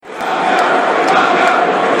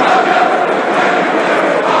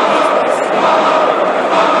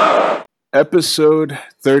Episode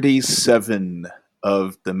 37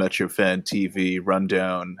 of the MetroFan TV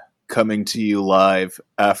Rundown, coming to you live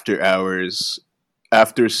after hours,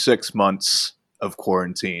 after 6 months of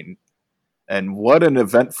quarantine. And what an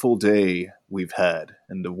eventful day we've had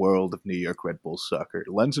in the world of New York Red Bulls soccer.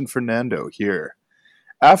 Lenz and Fernando here,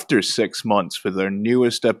 after 6 months, for their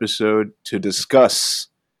newest episode to discuss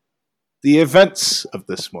the events of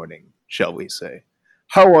this morning, shall we say.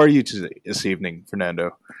 How are you today, this evening,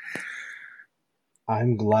 Fernando?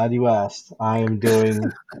 I'm glad you asked. I am doing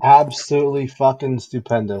absolutely fucking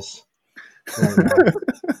stupendous right now.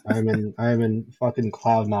 I'm in fucking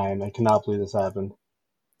cloud nine. I cannot believe this happened.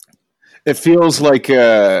 It feels like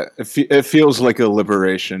it feels like a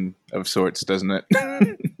liberation of sorts, doesn't it?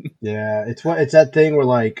 Yeah, it's that thing where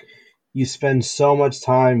like you spend so much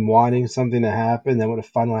time wanting something to happen, then when it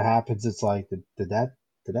finally happens, it's like, did that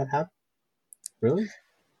happen? Really?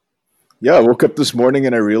 Yeah, I woke up this morning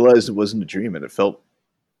and I realized it wasn't a dream, and it felt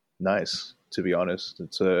nice. To be honest,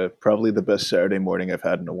 it's probably the best Saturday morning I've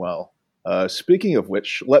had in a while. Speaking of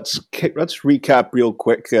which, let's recap real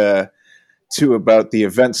quick to about the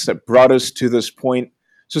events that brought us to this point.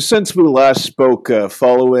 So since we last spoke,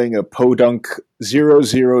 following a Podunk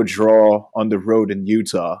 0-0 draw on the road in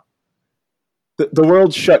Utah, the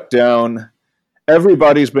world shut down.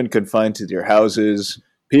 Everybody's been confined to their houses.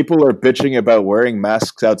 People are bitching about wearing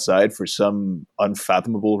masks outside for some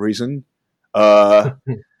unfathomable reason. And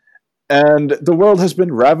the world has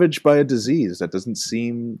been ravaged by a disease that doesn't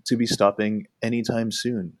seem to be stopping anytime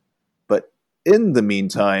soon. But in the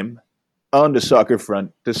meantime, on the soccer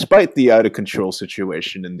front, despite the out of control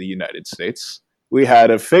situation in the United States, we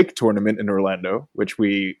had a fake tournament in Orlando, which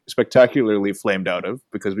we spectacularly flamed out of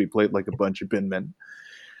because we played like a bunch of bin men.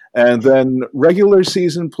 And then regular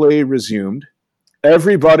season play resumed.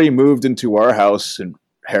 Everybody moved into our house in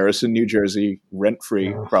Harrison, New Jersey, rent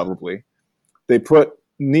free, probably. They put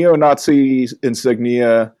neo-Nazi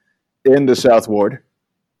insignia in the South Ward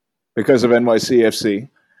because of NYCFC.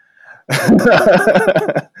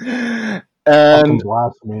 Fucking And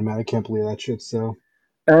blasphemy, man! I can't believe that shit. So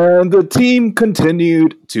and the team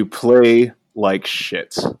continued to play like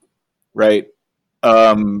shit, right?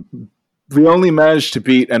 We only managed to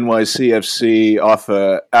beat NYCFC off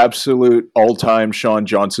a absolute all-time Sean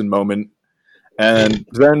Johnson moment, and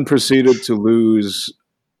then proceeded to lose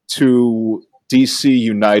to DC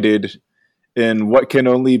United in what can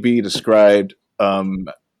only be described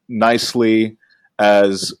nicely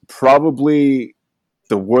as probably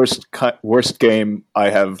the worst game I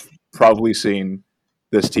have probably seen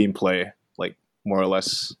this team play, like more or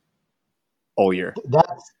less all year.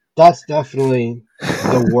 that's definitely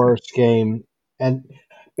the worst game, and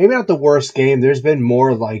maybe not the worst game. There's been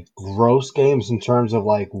more like gross games in terms of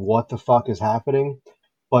like what the fuck is happening,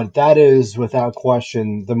 but that is without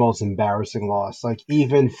question the most embarrassing loss. Like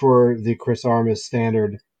even for the Chris Armas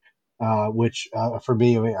standard, which for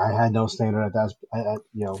me, I mean, I had no standard at that,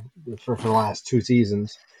 for the last two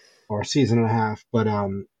seasons or a season and a half. But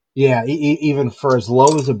yeah, even for as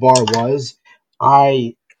low as the bar was,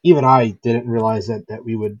 I I didn't realize that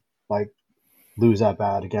we would like lose that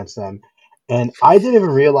bad against them. And I didn't even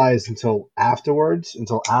realize until afterwards,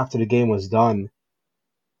 until after the game was done,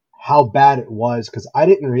 how bad it was because I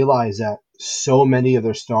didn't realize that so many of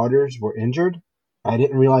their starters were injured. I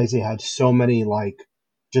didn't realize they had so many like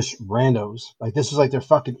just randos. Like this was like their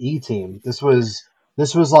fucking E team. This was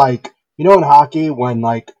like in hockey when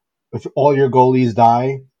like if all your goalies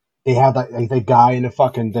die, they have like the guy in the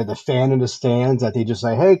fucking the fan in the stands that they just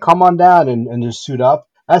say, hey, come on down and just suit up.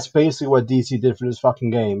 That's basically what DC did for this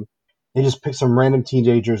fucking game. They just picked some random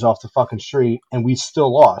teenagers off the fucking street and we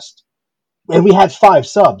still lost. And we had five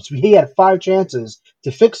subs. He had five chances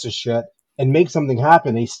to fix this shit and make something happen.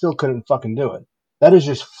 And he still couldn't fucking do it. That is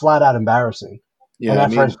just flat out embarrassing. And Yeah, I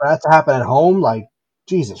for mean, that to happen at home, like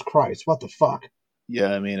Jesus Christ, what the fuck?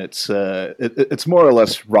 yeah, I mean, it's more or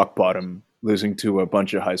less rock bottom losing to a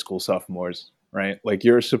bunch of high school sophomores, right? Like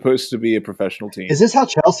you're supposed to be a professional team. Is this how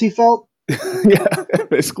Chelsea felt? Yeah, it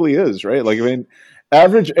basically is, right? Like I mean,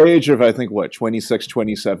 average age of I think what 26,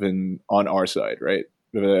 27 on our side, right?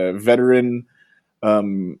 Veteran,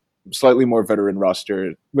 um, slightly more veteran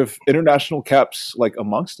roster with international caps like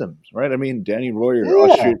amongst them, right? I mean, Danny Royer,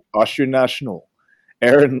 Yeah. Austrian national,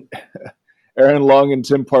 Aaron Aaron Long and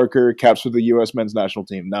Tim Parker caps for the U.S. men's national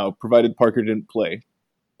team. Now, provided Parker didn't play,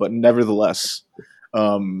 but nevertheless,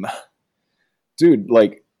 um, dude,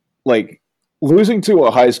 like losing to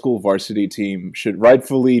a high school varsity team should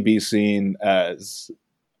rightfully be seen as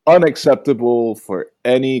unacceptable for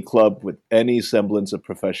any club with any semblance of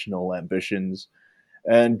professional ambitions.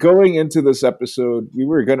 And going into this episode, we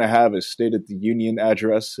were going to have a State of the Union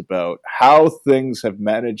address about how things have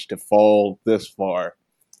managed to fall this far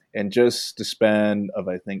in just the span of,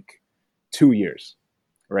 I think, 2 years,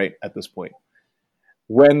 right, at this point.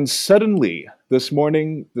 When suddenly, this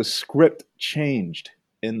morning, the script changed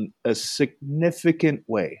in a significant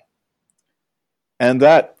way. And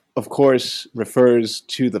that, of course, refers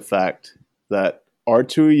to the fact that our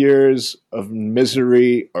 2 years of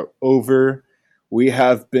misery are over. We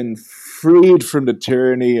have been freed from the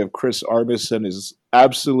tyranny of Chris Armas and his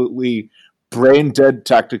absolutely brain dead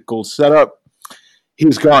tactical setup.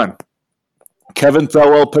 He's gone. Kevin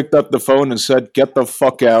Thelwell picked up the phone and said, "Get the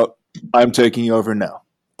fuck out. I'm taking over now.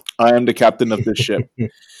 I am the captain of this ship."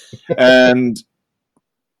 And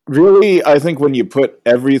really, I think when you put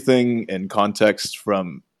everything in context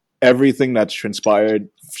from everything that's transpired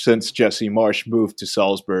since Jesse Marsch moved to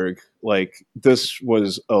Salzburg, like, this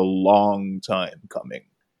was a long time coming,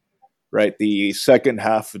 right? The second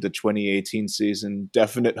half of the 2018 season,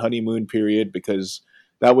 definite honeymoon period, because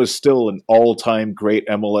that was still an all-time great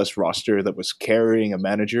MLS roster that was carrying a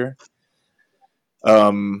manager.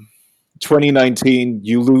 2019,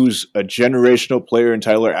 you lose a generational player in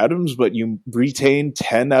Tyler Adams, but you retain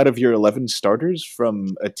 10 out of your 11 starters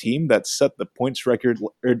from a team that set the points record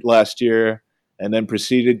last year and then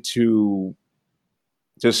proceeded to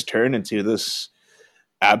just turn into this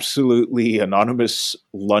absolutely anonymous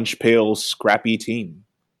lunch pail scrappy team,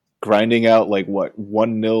 grinding out like what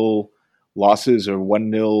 1-0 losses or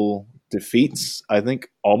 1-0 defeats, I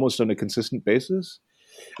think, almost on a consistent basis.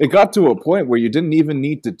 It got to a point where you didn't even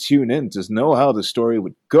need to tune in to know how the story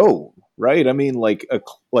would go, right? I mean, like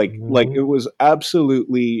it was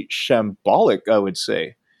absolutely shambolic, I would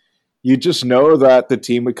say. You just know that the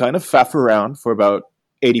team would kind of faff around for about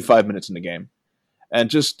 85 minutes in the game, and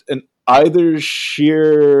just an either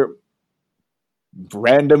sheer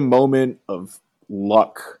random moment of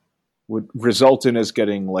luck would result in us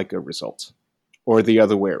getting like a result, or the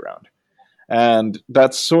other way around. And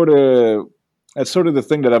that's sort of the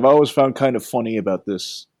thing that I've always found kind of funny about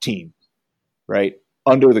this team, right?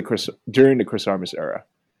 During the Chris Armas era,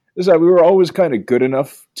 is that we were always kind of good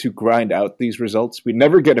enough to grind out these results. We'd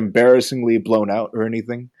never get embarrassingly blown out or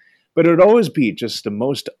anything, but it would always be just the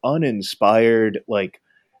most uninspired, like,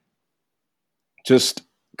 just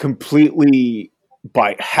completely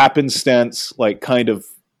by happenstance, like, kind of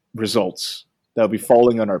results that would be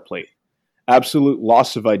falling on our plate. Absolute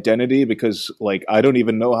loss of identity, because, like, I don't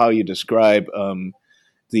even know how you describe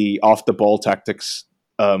the off the ball tactics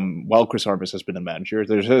while Chris Armas has been a manager.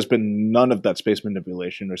 There has been none of that space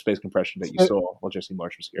manipulation or space compression that you saw while Jesse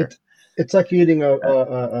Marsch was here. It's like eating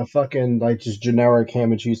a fucking, like, just generic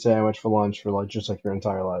ham and cheese sandwich for lunch for, like, just like your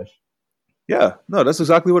entire life. Yeah, no, that's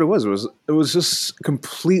exactly what it was. It was just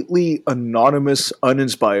completely anonymous,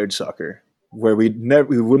 uninspired soccer, where we'd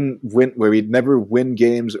never win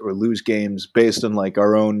games or lose games based on, like,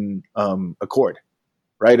 our own accord,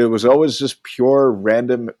 right? It was always just pure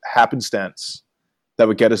random happenstance that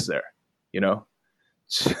would get us there, you know.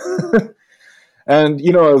 And,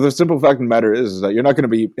 you know, the simple fact of the matter is that you're not going to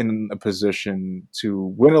be in a position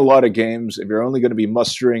to win a lot of games if you're only going to be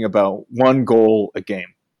mustering about one goal a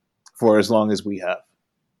game for as long as we have.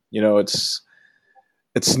 You know, it's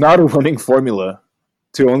not a winning formula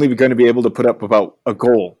to only be going to be able to put up about a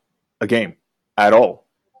goal a game at all.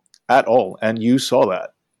 And you saw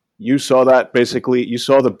that. You saw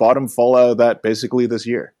the bottom fall out of that basically this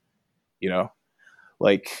year, you know,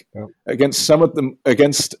 like, against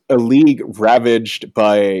a league ravaged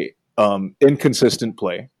by inconsistent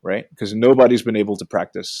play, right? Because nobody's been able to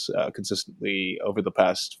practice consistently over the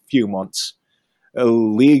past few months. A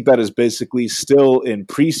league that is basically still in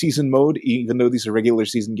preseason mode, even though these are regular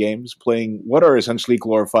season games, playing what are essentially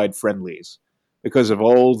glorified friendlies because of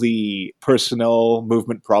all the personnel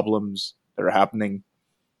movement problems that are happening.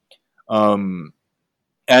 And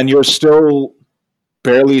you're still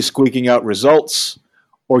barely squeaking out results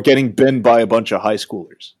or getting binned by a bunch of high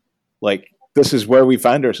schoolers. Like, this is where we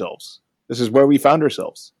found ourselves.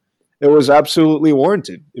 It was absolutely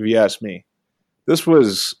warranted, if you ask me. This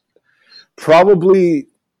was probably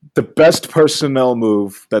the best personnel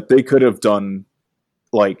move that they could have done,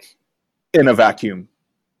 like, in a vacuum.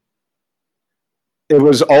 It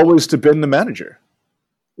was always to bin the manager.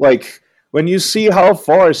 Like, when you see how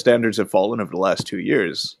far standards have fallen over the last 2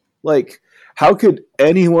 years, like, how could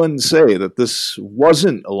anyone say that this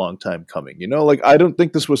wasn't a long time coming? You know, like, I don't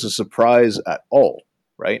think this was a surprise at all,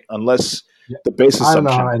 right? Unless the base assumption. I don't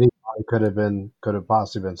know how anybody could have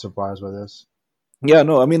possibly been surprised by this. Yeah,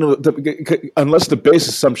 no, I mean, unless the base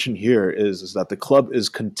assumption here is that the club is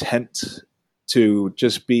content to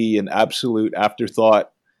just be an absolute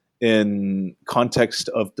afterthought in context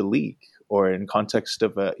of the league or in context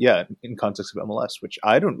of in context of MLS, which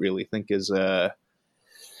I don't really think is the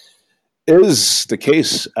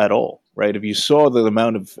case at all, right? If you saw the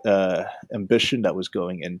amount of ambition that was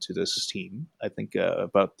going into this team, I think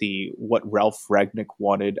about what Ralph Ragnick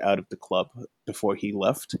wanted out of the club before he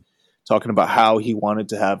left, talking about how he wanted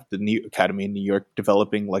to have the new academy in New York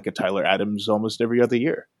developing like a Tyler Adams almost every other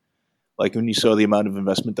year. Like when you saw the amount of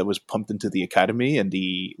investment that was pumped into the academy and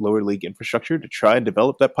the lower league infrastructure to try and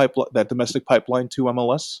develop that domestic pipeline to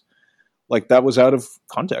MLS, like that was out of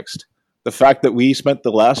context. The fact that we spent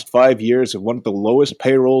the last 5 years of one of the lowest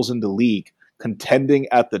payrolls in the league contending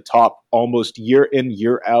at the top almost year in,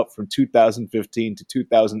 year out from 2015 to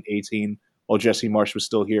 2018 while Jesse Marsch was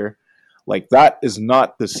still here. Like that is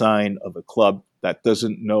not the sign of a club that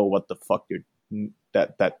doesn't know what the fuck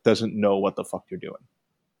that doesn't know what the fuck you're doing.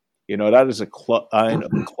 You know, that is a club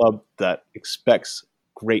that expects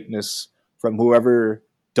greatness from whoever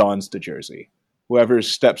dons the jersey, whoever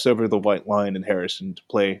steps over the white line in Harrison to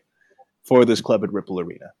play for this club at Ripple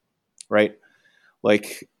Arena, right?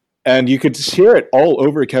 Like, and you could hear it all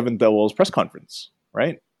over Kevin Thelwell's press conference,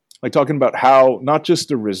 right? Like talking about how not just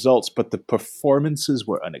the results, but the performances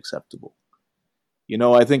were unacceptable. You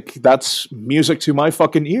know, I think that's music to my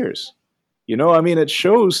fucking ears. You know, I mean, it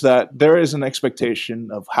shows that there is an expectation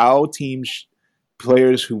of how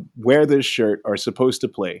players who wear this shirt are supposed to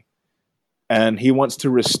play. And he wants to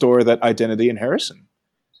restore that identity in Harrison.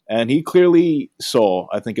 And he clearly saw,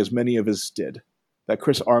 I think as many of us did, that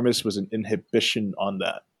Chris Armas was an inhibition on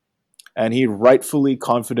that. And he rightfully,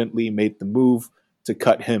 confidently made the move to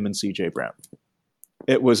cut him and CJ Brown.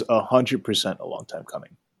 It was 100% a long time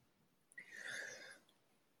coming.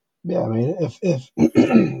 Yeah, I mean, if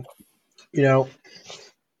you know,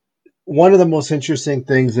 one of the most interesting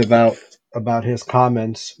things about his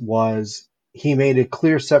comments was he made a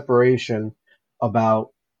clear separation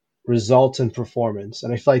about results and performance.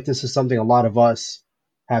 And I feel like this is something a lot of us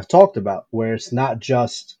have talked about, where it's not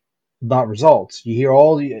just about results. You hear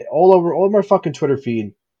all over my fucking Twitter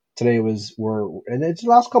feed today and it's the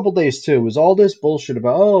last couple of days too, was all this bullshit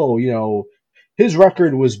about, his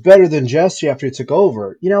record was better than Jesse after he took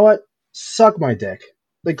over. You know what? Suck my dick.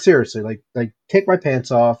 Like seriously, like take my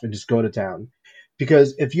pants off and just go to town.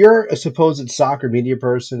 Because if you're a supposed soccer media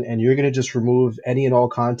person and you're gonna just remove any and all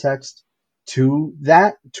context to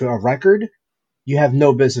a record, you have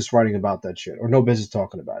no business writing about that shit or no business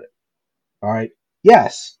talking about it. All right.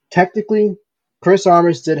 Yes, technically, Chris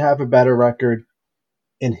Armas did have a better record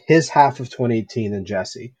in his half of 2018 than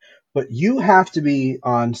Jesse, but you have to be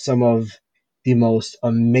on some of the most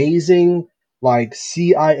amazing, like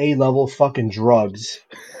CIA level fucking drugs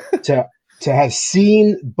to have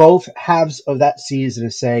seen both halves of that season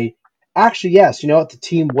and say, actually, yes, you know what, the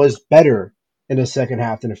team was better in the second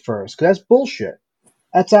half than the first. Because that's bullshit.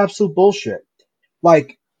 That's absolute bullshit.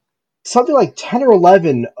 Like, something like 10 or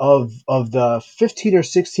 11 of the 15 or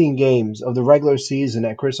 16 games of the regular season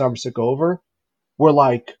that Chris Armas took over were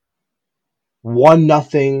like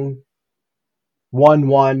 1-0,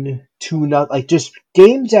 1-1, 2-0, like just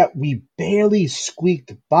games that we barely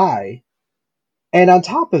squeaked by. And on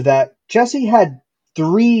top of that, Jesse had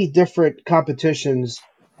 3 different competitions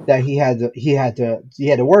that he had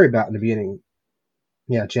to worry about in the beginning.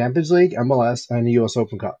 Yeah, Champions League, MLS, and the U.S.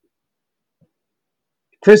 Open Cup.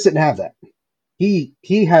 Chris didn't have that.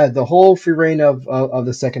 He had the whole free reign of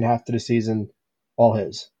the second half of the season, all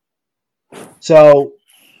his. So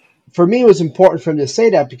for me, it was important for him to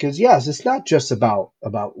say that because, yes, it's not just about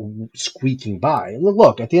squeaking by. And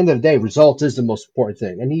look, at the end of the day, results is the most important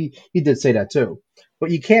thing. And he did say that too.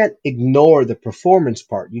 But you can't ignore the performance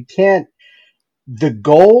part. You can't. The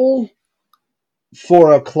goal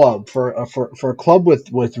for a club, for a club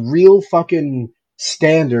with real fucking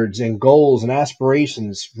standards and goals and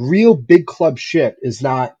aspirations, real big club shit is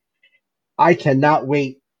not, I cannot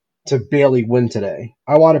wait to barely win today.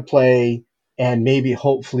 I want to play and maybe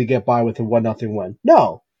hopefully get by with a 1-0 win.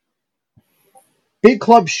 No. Big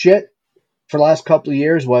club shit for the last couple of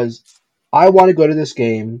years was, I want to go to this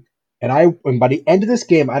game and by the end of this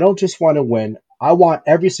game, I don't just want to win. I want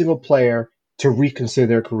every single player to reconsider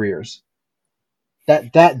their careers. That's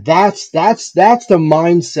the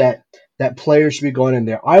mindset that players should be going in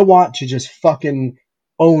there. I want to just fucking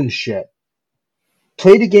own shit.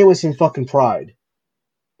 Play the game with some fucking pride.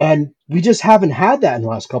 And we just haven't had that in the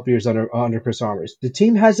last couple of years under Chris Armas. The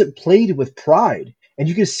team hasn't played with pride. And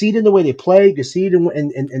you can see it in the way they play. You can see it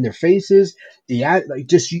in their faces.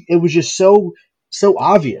 It was just so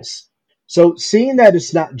obvious. So seeing that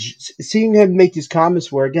it's not, seeing him make these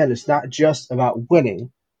comments where, again, it's not just about winning,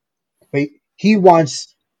 but He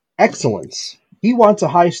wants excellence. He wants a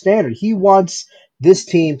high standard. He wants this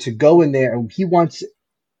team to go in there, and he wants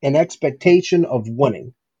an expectation of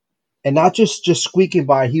winning, and not just squeaking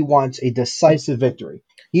by. He wants a decisive victory.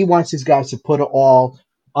 He wants these guys to put it all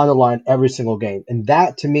on the line every single game, and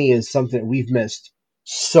that to me is something that we've missed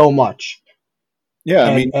so much. Yeah,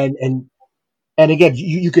 I And mean, and again,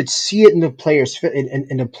 you could see it in the players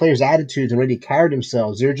in the players' attitudes and when they carried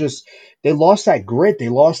themselves. They lost that grit. They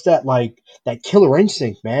lost that killer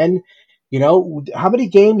instinct, man. You know, how many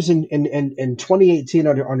games in 2018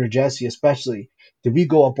 under Jesse especially did we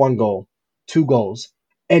go up 1 goal, 2 goals,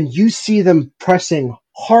 and you see them pressing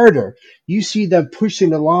harder. You see them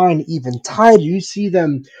pushing the line even tighter. You see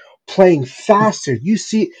them playing faster. You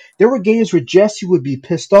see there were games where Jesse would be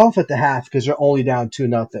pissed off at the half because they're only down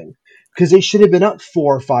 2-0 because they should have been up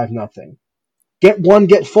 4 or 5-0. Get one,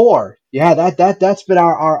 get four. Yeah, that's been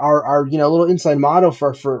our little inside motto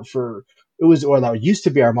for it was, or that used to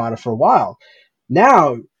be our motto for a while.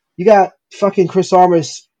 Now you got fucking Chris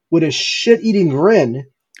Armas with a shit eating grin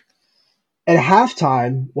at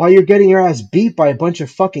halftime while you're getting your ass beat by a bunch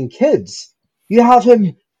of fucking kids. You have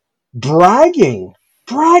him bragging.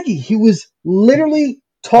 He was literally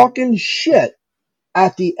talking shit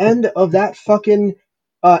at the end of that fucking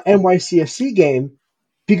NYCFC game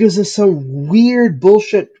because of some weird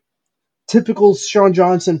bullshit, typical Sean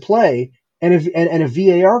Johnson play and a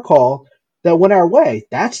VAR call that went our way.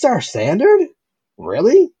 That's our standard?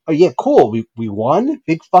 Really? Oh yeah, cool. We won.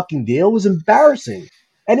 Big fucking deal. It was embarrassing.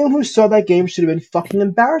 Anyone who saw that game should have been fucking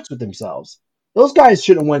embarrassed with themselves. Those guys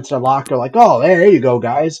shouldn't have went to the locker like, oh, there you go,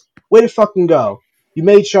 guys. Way to fucking go. You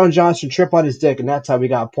made Sean Johnson trip on his dick, and that's how we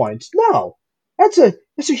got points. No, that's a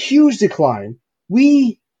huge decline.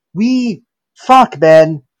 We fuck,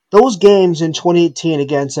 man. Those games in 2018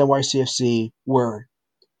 against NYCFC were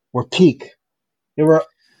peak. They were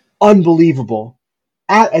unbelievable.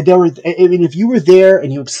 I mean, if you were there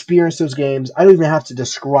and you experienced those games, I don't even have to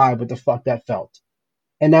describe what the fuck that felt.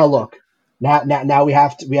 And now look, now we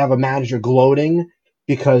have a manager gloating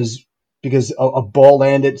because a ball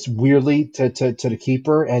landed weirdly to the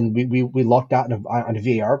keeper and we lucked out on a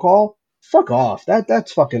VAR call. Fuck off.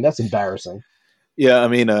 That's embarrassing. yeah, I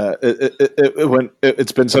mean,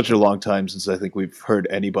 it's been such a long time since I think we've heard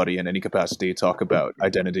anybody in any capacity talk about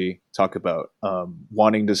identity, talk about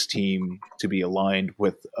wanting this team to be aligned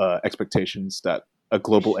with expectations that a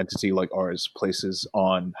global entity like ours places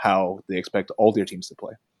on how they expect all their teams to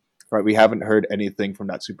play. Right? We haven't heard anything from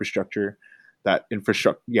that superstructure,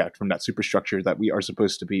 from that superstructure that we are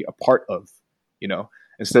supposed to be a part of. You know,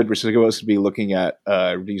 instead we're supposed to be looking at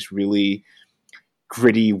these really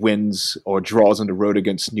gritty wins or draws on the road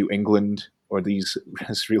against New England, or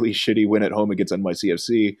this really shitty win at home against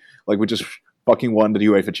NYCFC. Like, we just fucking won the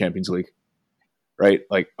UEFA Champions League, right?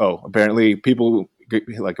 Like, oh, apparently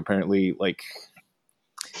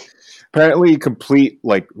complete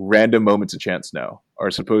like random moments of chance now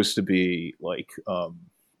are supposed to be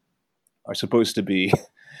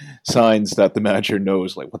signs that the manager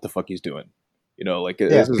knows like what the fuck he's doing. You know, like,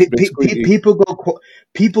 yeah,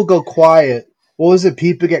 people go quiet. What was it?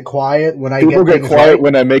 People get quiet when I get quiet right?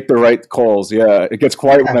 When I make the right calls. Yeah, it gets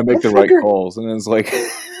quiet when I make the right calls, and it's like,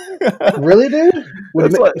 really, dude?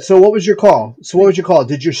 So what was your call?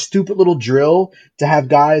 Did your stupid little drill to have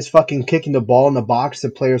guys fucking kicking the ball in the box to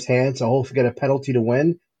players' hands to hopefully get a penalty to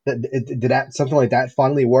win? Did that something like that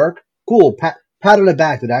finally work? Cool. Pat on the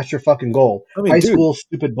back. That's your fucking goal. I mean, school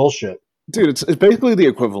stupid bullshit. Dude, it's basically the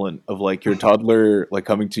equivalent of like your toddler like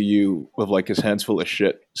coming to you with like his hands full of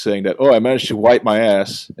shit, saying that, oh, I managed to wipe my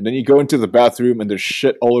ass, and then you go into the bathroom and there's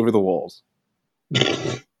shit all over the walls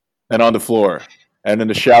and on the floor and in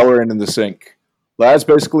the shower and in the sink. That's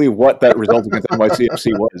basically what that result against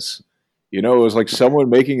NYCFC was. You know, it was like someone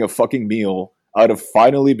making a fucking meal out of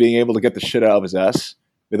finally being able to get the shit out of his ass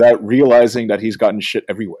without realizing that he's gotten shit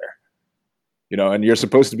everywhere. You know, and you're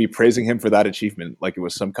supposed to be praising him for that achievement like it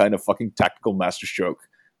was some kind of fucking tactical masterstroke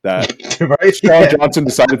that right? Sean Johnson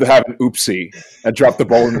decided to have an oopsie and drop the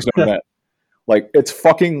ball in his own net. Like, it's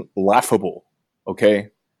fucking laughable,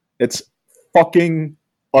 okay? It's fucking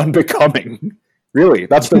unbecoming. Really,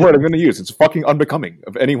 that's the word I'm going to use. It's fucking unbecoming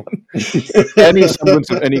of anyone. Any semblance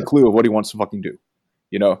of any clue of what he wants to fucking do,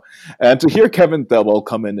 you know? And to hear Kevin Thelwell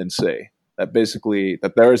come in and say that basically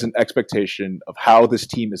that there is an expectation of how this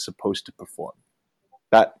team is supposed to perform.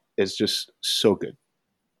 That is just so good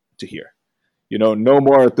to hear. You know, no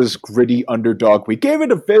more of this gritty underdog. We gave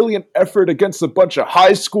it a valiant effort against a bunch of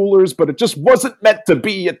high schoolers, but it just wasn't meant to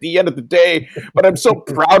be at the end of the day. But I'm so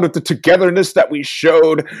proud of the togetherness that we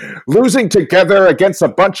showed, losing together against a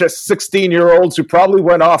bunch of 16-year-olds who probably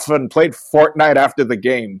went off and played Fortnite after the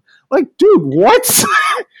game. Like, dude, what?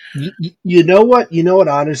 You know what? You know what?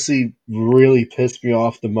 Honestly, really pissed me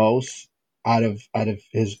off the most out of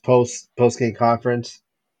his post game conference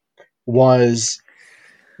was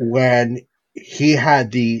when he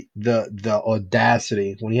had the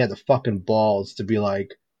audacity, when he had the fucking balls to be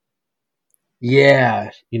like,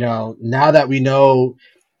 yeah, now that we know,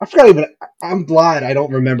 I forgot even. I'm glad I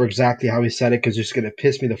don't remember exactly how he said it because it's gonna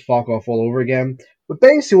piss me the fuck off all over again. But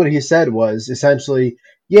basically, what he said was essentially,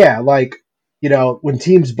 yeah, like when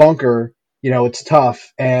teams bunker, it's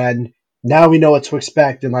tough, and now we know what to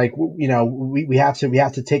expect, and like we have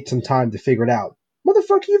to take some time to figure it out.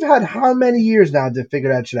 Motherfucker, you've had how many years now to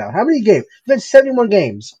figure that shit out? How many games? You've had 71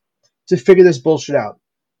 games to figure this bullshit out.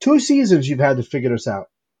 2 seasons you've had to figure this out.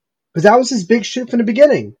 Because that was his big shit from the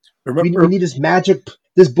beginning. We Remember, need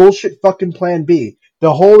this bullshit fucking plan B.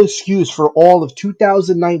 The whole excuse for all of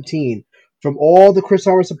 2019 from all the Chris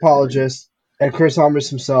Armas apologists and Chris Armas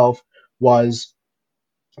himself was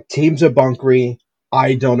teams are bunkery.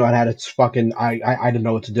 I don't know how to fucking, I don't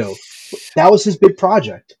know what to do. That was his big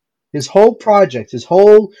project. His whole project, his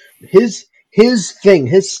thing,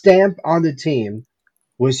 his stamp on the team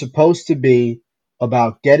was supposed to be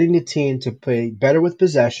about getting the team to play better with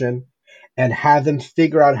possession and have them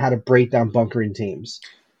figure out how to break down bunkering teams.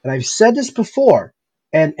 And I've said this before,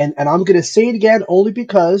 and I'm going to say it again only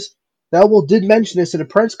because Thelwell did mention this at a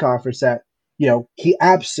press conference that, he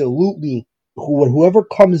absolutely, whoever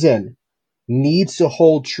comes in, needs to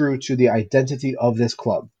hold true to the identity of this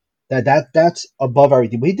club. That's above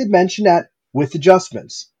everything. But he did mention that with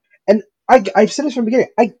adjustments. And I've said this from the beginning.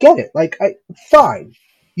 I get it. Like, fine.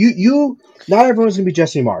 Not everyone's gonna be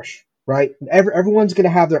Jesse Marsh, right? Everyone's gonna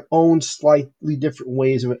have their own slightly different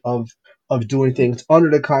ways of doing things under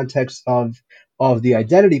the context of the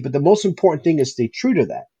identity. But the most important thing is stay true to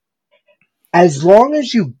that. As long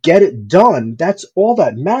as you get it done, that's all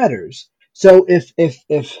that matters. So if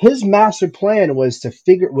his master plan was to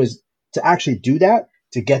actually do that,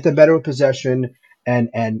 to get them better with possession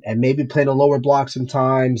and maybe play the lower block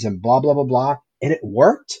sometimes and blah blah blah blah, and it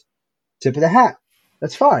worked, tip of the hat.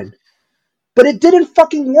 That's fine. But it didn't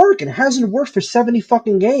fucking work and hasn't worked for 70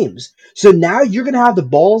 fucking games. So now you're gonna have the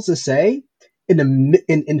balls to say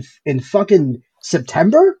in fucking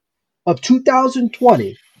September of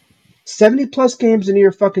 2020, 70 plus games into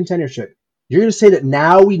your fucking tenureship, you're gonna say that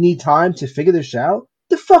now we need time to figure this out?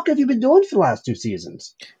 The fuck have you been doing for the last 2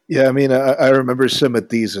 seasons? yeah, I mean, I remember some of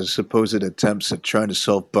these supposed attempts at trying to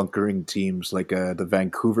solve bunkering teams, like the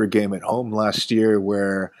Vancouver game at home last year,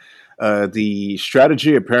 where the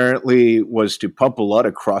strategy apparently was to pump a lot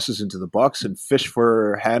of crosses into the box and fish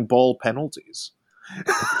for handball penalties.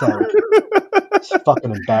 Pathetic. It's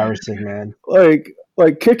fucking embarrassing, man.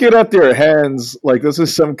 like kick it up their hands like this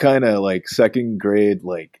is some kind of like second grade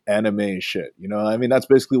like anime shit. I mean, that's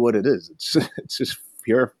basically what it is. It's just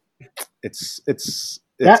pure. That's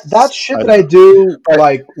shit I that don't I know. do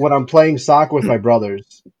like when I'm playing soccer with my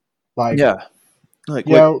brothers. Like, Yeah, like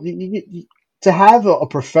to have a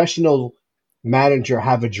professional manager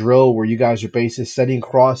have a drill where you guys are basically setting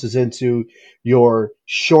crosses into your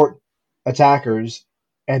short attackers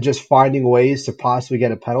and just finding ways to possibly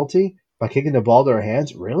get a penalty by kicking the ball to their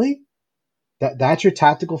hands. Really? That's your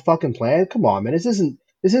tactical fucking plan? Come on, man. This isn't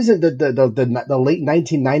the late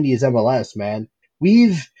 1990s MLS, man.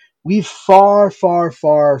 We've far, far,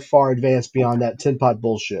 far, far advanced beyond that tin pot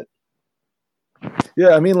bullshit. yeah,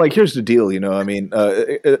 I mean, like here's the deal. I mean,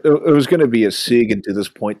 it was going to be a sig into this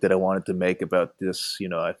point that I wanted to make about this.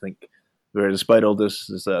 I think where despite all this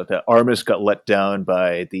is that Armas got let down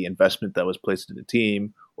by the investment that was placed in the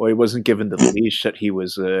team, or he wasn't given the leash that he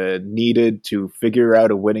was needed to figure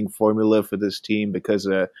out a winning formula for this team because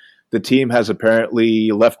the team has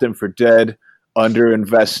apparently left him for dead,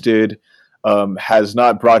 underinvested, has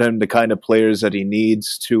not brought him the kind of players that he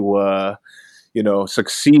needs to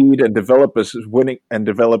succeed and develop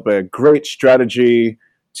a great strategy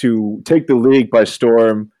to take the league by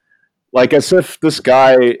storm. Like as if this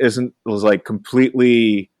guy isn't was like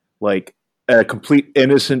completely like a complete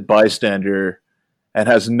innocent bystander and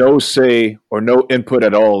has no say or no input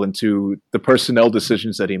at all into the personnel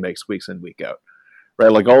decisions that he makes weeks in week out.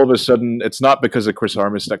 Right, like all of a sudden, it's not because of Chris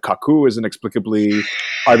Armas that Kaku is inexplicably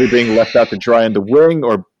either being left out to dry in the wing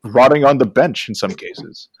or rotting on the bench in some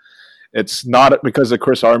cases. It's not because of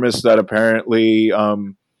Chris Armas that apparently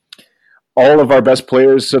all of our best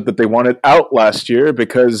players said that they wanted out last year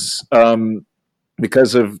because of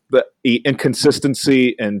the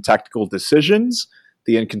inconsistency in tactical decisions,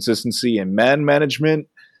 the inconsistency in man management,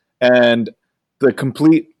 and the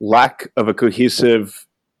complete lack of a cohesive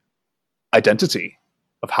identity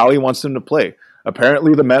of how he wants them to play.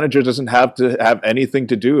 Apparently, the manager doesn't have to have anything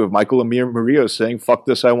to do with Michael Amir Murillo saying, fuck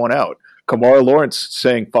this, I want out. Kamara Lawrence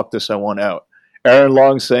saying, fuck this, I want out. Aaron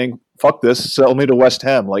Long saying, fuck this, sell me to West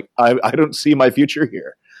Ham. Like, I don't see my future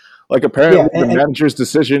here. Like, apparently, Yeah, the manager's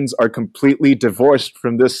decisions are completely divorced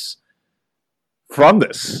from this,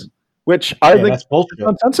 which I think that's bullshit. is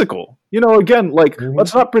nonsensical. Again, like,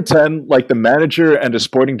 let's not pretend like the manager and the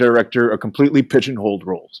sporting director are completely pigeonholed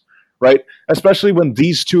roles, right? Especially when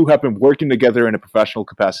these two have been working together in a professional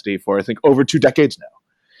capacity for, I think, over 2 decades now.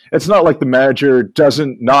 It's not like the manager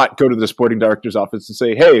doesn't not go to the sporting director's office and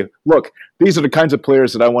say, hey, look, these are the kinds of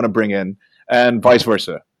players that I want to bring in, and vice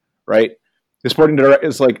versa, right? The sporting director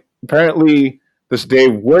is like, apparently, they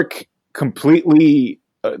work completely,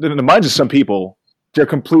 in the minds of some people, they're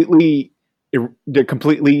completely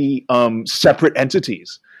separate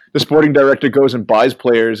entities. The sporting director goes and buys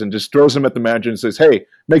players and just throws them at the manager and says, hey,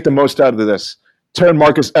 make the most out of this. Turn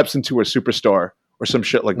Marcus Epps into a superstar or some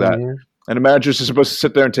shit like that. And the managers are supposed to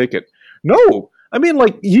sit there and take it. No. I mean,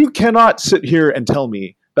 like, you cannot sit here and tell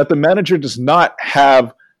me that the manager does not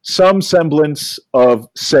have some semblance of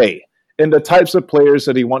say in the types of players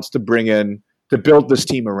that he wants to bring in to build this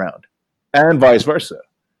team around, and vice versa,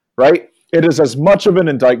 right? It is as much of an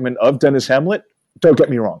indictment of Dennis Hamlet, don't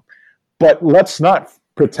get me wrong, but let's not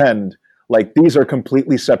pretend like these are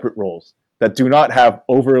completely separate roles that do not have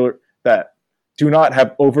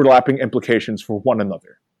overlapping implications for one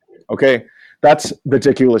another. Okay? That's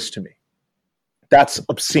ridiculous to me. That's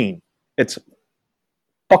obscene. It's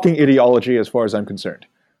fucking ideology as far as I'm concerned.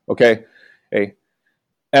 Okay? Hey.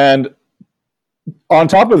 And on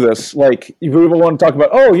top of this, like, people want to talk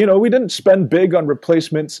about, we didn't spend big on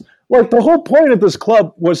replacements. Like, the whole point of this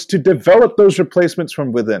club was to develop those replacements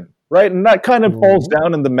from within, right? And that kind of falls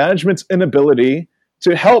down in the management's inability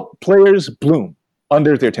to help players bloom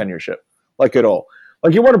under their tenureship, like, at all.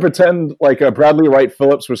 Like, you want to pretend like Bradley Wright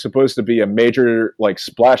Phillips was supposed to be a major, like,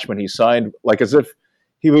 splash when he signed, like, as if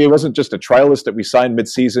he wasn't just a trialist that we signed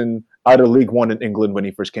mid-season out of League One in England when he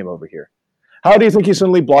first came over here. How do you think he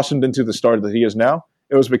suddenly blossomed into the star that he is now?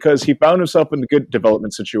 It was because he found himself in a good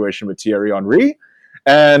development situation with Thierry Henry,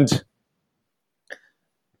 and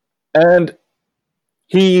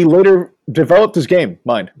he later developed his game,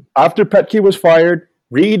 mind. After Petke was fired,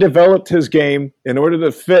 redeveloped his game in order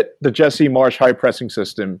to fit the Jesse Marsch high-pressing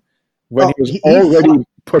system when he was already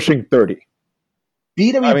pushing 30.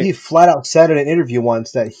 BWP flat out said in an interview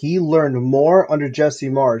once that he learned more under Jesse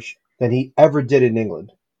Marsch than he ever did in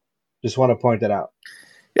England. Just want to point that out.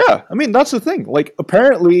 Yeah, I mean, that's the thing. Like,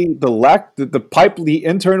 apparently the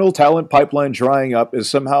internal talent pipeline drying up is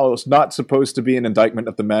somehow not supposed to be an indictment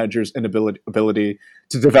of the manager's inability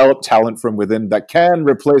to develop talent from within that can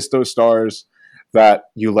replace those stars that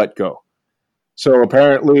you let go. So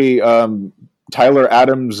apparently, Tyler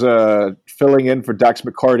Adams filling in for Dax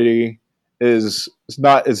McCarty was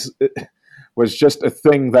just a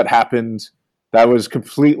thing that happened that was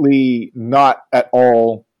completely not at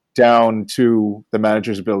all down to the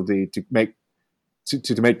manager's ability to make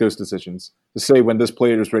those decisions, to say when this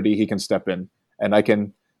player is ready, he can step in,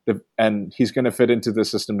 and he's going to fit into the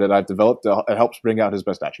system that I've developed. It helps bring out his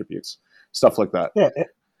best attributes, stuff like that. Yeah,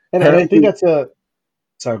 and I think that's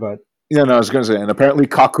sorry, go ahead. Yeah, no, I was going to say, and apparently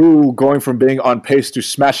Kaku going from being on pace to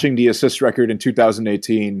smashing the assist record in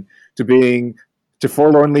 2018 to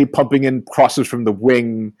forlornly pumping in crosses from the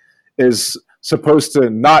wing is supposed to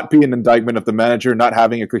not be an indictment of the manager not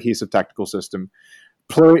having a cohesive tactical system.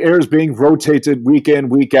 Players being rotated week in,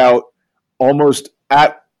 week out, almost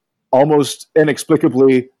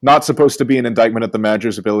inexplicably, not supposed to be an indictment of the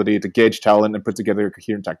manager's ability to gauge talent and put together a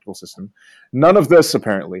coherent tactical system. None of this,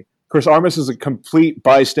 apparently. Chris Armas is a complete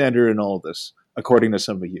bystander in all of this, according to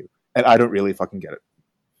some of you, and I don't really fucking get it.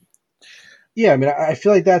 Yeah, I mean, I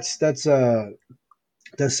feel like that's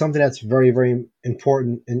something that's very, very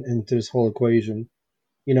important into this whole equation.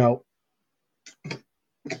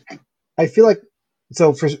 I feel like,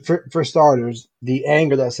 so for starters, the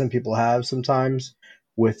anger that some people have sometimes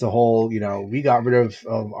with the whole, we got rid of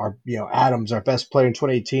our, Adams, our best player in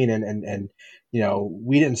 2018, and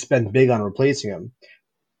we didn't spend big on replacing him.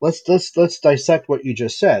 Let's dissect what you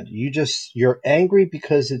just said. You're angry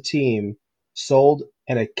because the team sold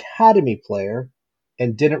an academy player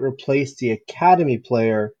and didn't replace the academy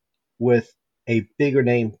player with a bigger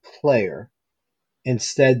name player.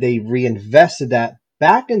 Instead, they reinvested that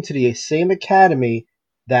back into the same academy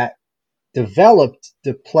that developed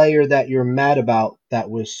the player that you're mad about that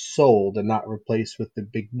was sold and not replaced with the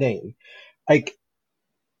big name. Like,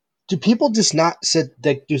 do some people just not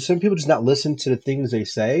listen to the things they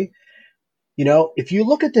say? If you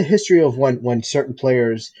look at the history of when certain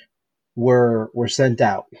players were sent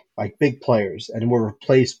out, like big players, and were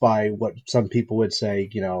replaced by what some people would say,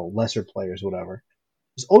 lesser players, whatever.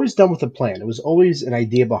 It was always done with a plan. There was always an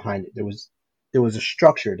idea behind it. There was a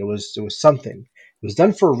structure. There was something. It was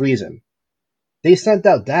done for a reason. They sent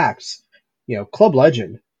out Dax, club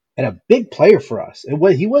legend, and a big player for us.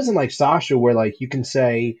 He wasn't like Sasha, where like you can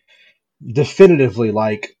say definitively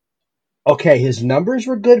like, okay, his numbers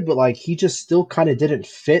were good, but like he just still kind of didn't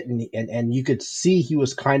fit, and you could see he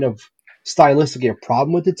was kind of stylistically a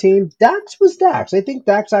problem with the team. Dax was Dax. I think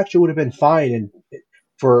Dax actually would have been fine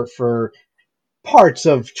for parts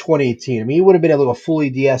of 2018. I mean, he would have been able to go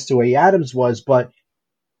fully DS to way Adams was, but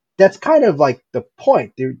that's kind of like the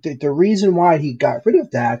point. The reason why he got rid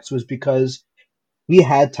of Dax was because we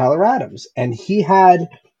had Tyler Adams, and he had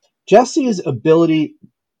Jesse's ability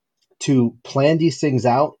to plan these things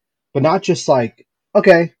out, but not just like,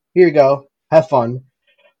 okay, here you go, have fun.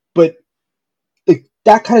 But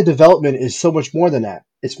that kind of development is so much more than that.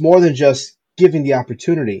 It's more than just giving the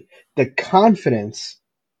opportunity. The confidence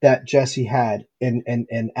that Jesse had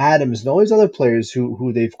and Adams and all these other players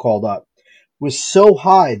who they've called up was so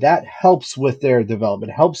high that helps with their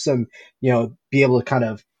development, helps them, be able to kind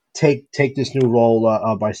of take this new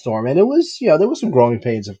role by storm. And it was, there was some growing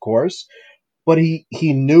pains, of course, but he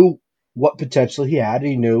knew what potential he had.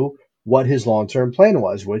 He knew what his long term plan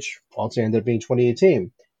was, which ultimately ended up being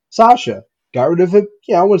 2018. Sasha got rid of him.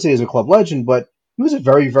 Yeah, I wouldn't say he's a club legend, but he was a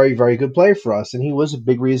very, very, very good player for us, and he was a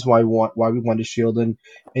big reason why we won the Shield in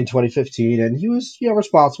 2015, and he was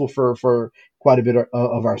responsible for quite a bit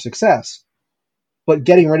of our success. But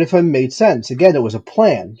getting rid of him made sense. Again, it was a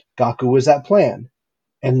plan. Gaku was that plan,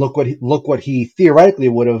 and look what he theoretically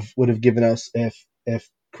would have given us if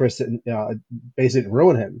Chris basically didn't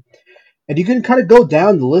ruin him. And you can kind of go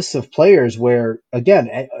down the list of players where, again,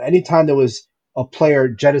 anytime there was a player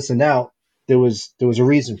jettisoned out, there was a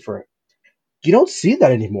reason for it. You don't see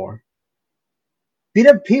that anymore.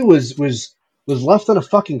 BWP was left on a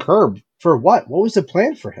fucking curb for what? What was the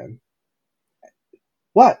plan for him?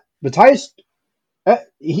 What? Matthias,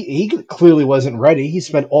 he clearly wasn't ready. He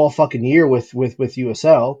spent all fucking year with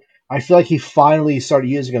USL. I feel like he finally started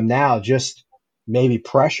using him now, just maybe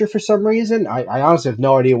pressure for some reason. I honestly have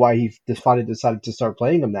no idea why he finally decided to start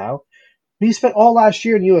playing him now. But he spent all last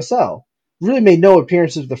year in USL. Really made no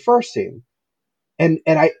appearances with the first team. And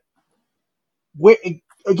I where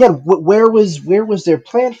again where was their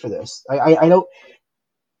plan for this? I don't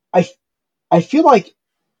I I feel like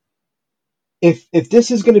if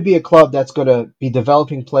this is going to be a club that's going to be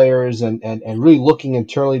developing players and really looking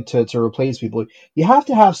internally to replace people, you have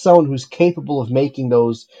to have someone who's capable of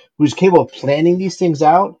who's capable of planning these things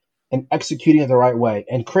out and executing it the right way.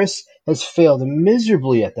 And Chris has failed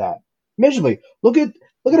miserably at that. Miserably. Look at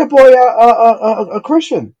a boy,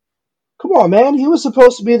 Christian. Come on, man. He was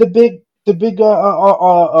supposed to be the big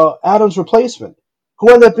Adams replacement.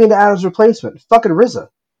 Who ended up being the Adams replacement? Fucking RZA.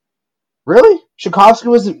 Really?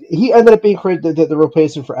 He ended up being the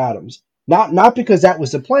replacement for Adams. Not because that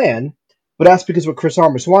was the plan, but that's because what Chris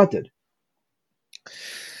Armas wanted.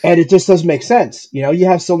 And it just doesn't make sense. You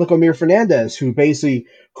have someone like Amir Fernandez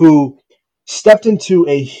who stepped into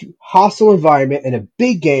a hostile environment in a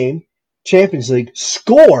big game, Champions League,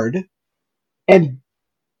 scored, and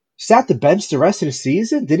sat the bench the rest of the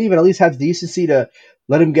season. Didn't even at least have the decency to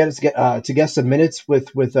let him get some minutes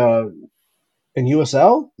with in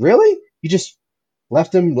USL. Really? You just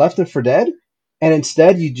left him for dead, and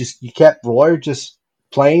instead you kept Royer just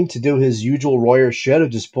playing to do his usual Royer shit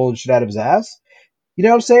of just pulling shit out of his ass. You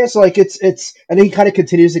know what I'm saying? So like it's and then he kind of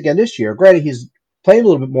continues again this year. Granted, he's playing a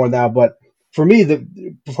little bit more now, but for me,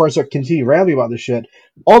 before I start continue rambling about this shit,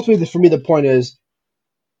 ultimately for me the point is,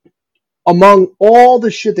 among all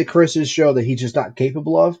the shit that Chris has shown that he's just not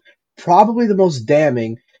capable of, probably the most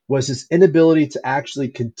damning was his inability to actually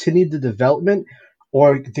continue the development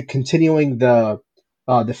or the continuing the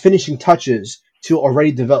finishing touches to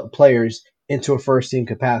already developed players into a first team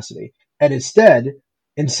capacity, and instead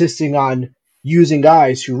insisting on using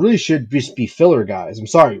guys who really should just be filler guys. I'm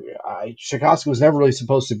sorry, Tchaikovsky was never really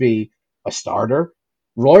supposed to be a starter.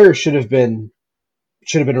 Royer should have been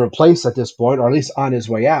replaced at this point, or at least on his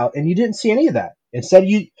way out, and you didn't see any of that. Instead,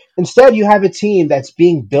 you have a team that's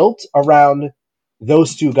being built around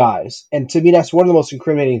those two guys, and to me, that's one of the most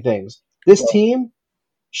incriminating things. This team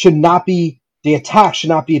the attack should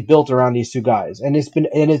not be built around these two guys, and it's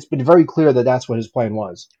been very clear that that's what his plan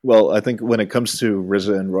was. Well, I think when it comes to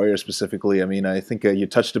RZA and Royer specifically, I mean, I think you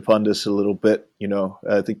touched upon this a little bit.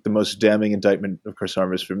 I think the most damning indictment of Chris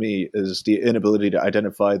Armas for me is the inability to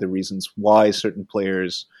identify the reasons why certain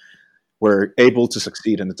players were able to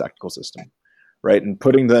succeed in the tactical system, right? And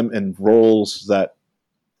putting them in roles that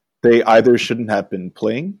they either shouldn't have been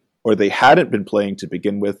playing or they hadn't been playing to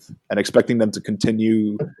begin with, and expecting them to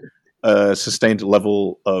continue a sustained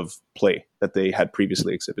level of play that they had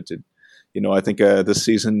previously exhibited. I think this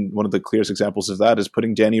season, one of the clearest examples of that is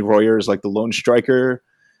putting Danny Royer as like the lone striker,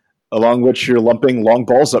 along which you're lumping long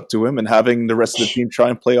balls up to him and having the rest of the team try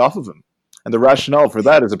and play off of him. And the rationale for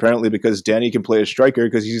that is apparently because Danny can play a striker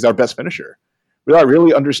because he's our best finisher, without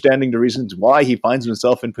really understanding the reasons why he finds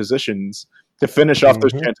himself in positions to finish off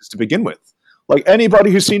those chances to begin with. Like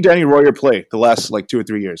anybody who's seen Danny Royer play the last 2 or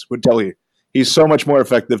 3 years would tell you, he's so much more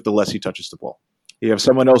effective the less he touches the ball. You have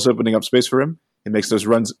someone else opening up space for him. He makes those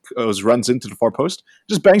runs into the far post,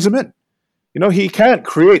 just bangs them in. He can't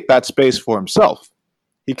create that space for himself.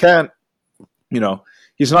 He can't,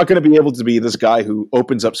 he's not going to be able to be this guy who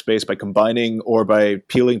opens up space by combining or by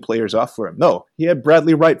peeling players off for him. No, he had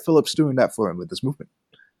Bradley Wright Phillips doing that for him with this movement,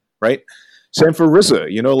 right? Same for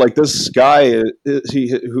Rizza, this guy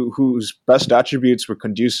whose best attributes were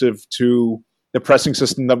conducive to the pressing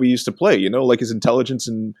system that we used to play, like his intelligence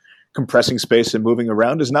in compressing space and moving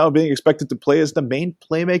around is now being expected to play as the main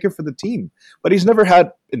playmaker for the team. But he's never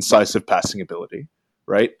had incisive passing ability,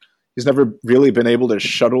 right? He's never really been able to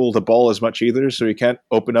shuttle the ball as much either, so he can't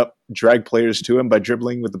open up, drag players to him by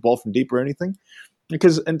dribbling with the ball from deep or anything.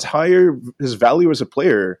 Because his value as a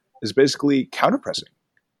player is basically counter-pressing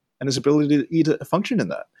and his ability to function in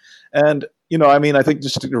that. And, I think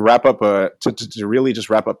just to wrap up, to really just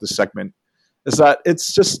wrap up this segment, is that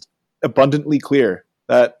it's just abundantly clear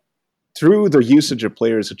that through the usage of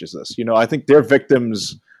players such as this, I think they're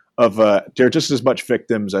victims of, they're just as much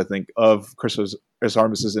victims, I think, of Chris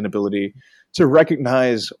Armas's inability to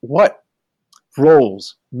recognize what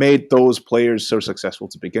roles made those players so successful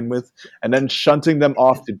to begin with, and then shunting them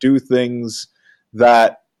off to do things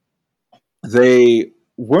that they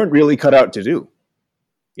weren't really cut out to do.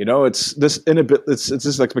 It's this it's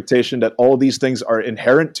this expectation that all these things are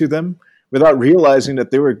inherent to them without realizing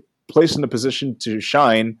that they were placed in a position to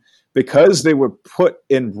shine because they were put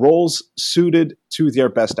in roles suited to their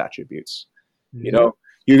best attributes. Mm-hmm.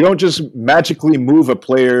 You don't just magically move a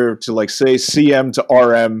player to say CM to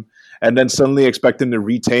RM and then suddenly expect him to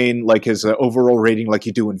retain his overall rating like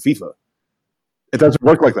you do in FIFA. It doesn't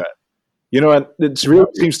work like that. And it really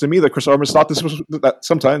seems to me that Chris Armas thought this was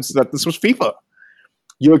FIFA.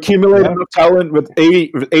 You accumulate enough talent with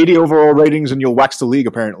 80 overall ratings and you'll wax the league,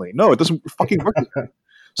 apparently. No, it doesn't fucking work like that.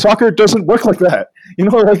 Soccer doesn't work like that.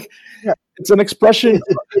 It's an expression.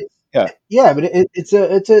 But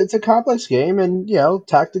it's a complex game, and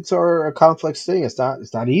tactics are a complex thing. It's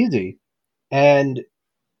not easy, and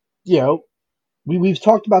we've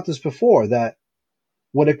talked about this before, that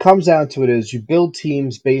when it comes down to it is you build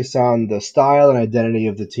teams based on the style and identity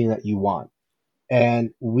of the team that you want.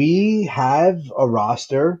 And we have a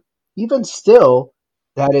roster, even still,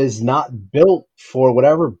 that is not built for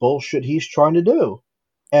whatever bullshit he's trying to do.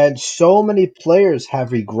 And so many players have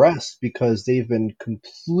regressed because they've been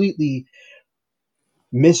completely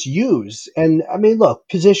misused. And look,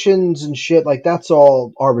 positions and shit, that's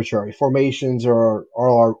all arbitrary. Formations are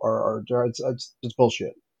it's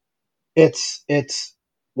bullshit. It's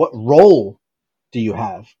what role do you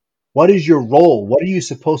have? What is your role? What are you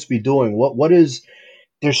supposed to be doing? What is?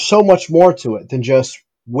 There's so much more to it than just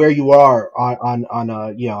where you are on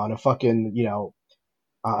a fucking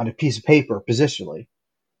on a piece of paper positionally,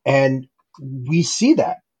 and we see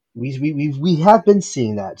that we have been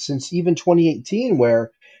seeing that since even 2018,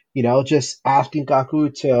 where just asking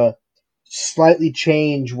Kaku to slightly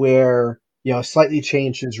change his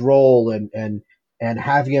role and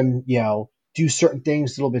having him do certain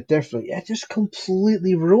things a little bit differently. It just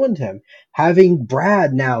completely ruined him. Having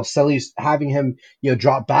Brad now, Sully's having him,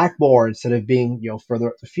 drop back more instead of being, further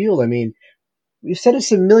up the field. We've said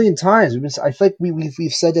this a million times. I feel like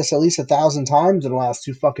we've said this at least 1,000 times in the last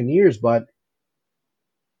 2 fucking years, but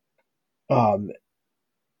an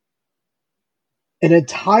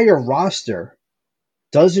entire roster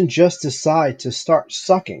doesn't just decide to start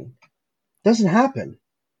sucking. It doesn't happen.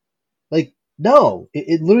 No,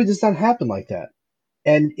 it literally does not happen like that.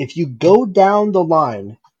 And if you go down the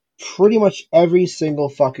line, pretty much every single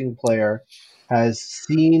fucking player has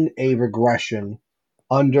seen a regression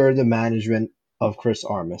under the management of Chris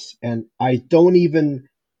Armas. And I don't even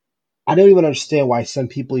understand why some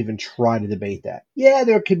people even try to debate that. Yeah,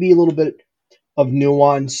 there could be a little bit of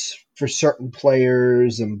nuance for certain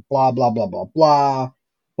players and blah, blah, blah, blah, blah.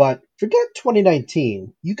 But forget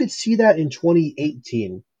 2019. You could see that in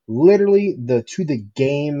 2018. Literally to the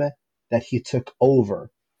game that he took over.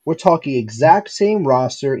 We're talking exact same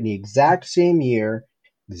roster in the exact same year,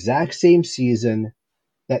 exact same season,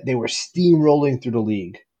 that they were steamrolling through the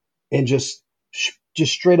league and just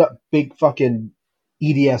just straight up big fucking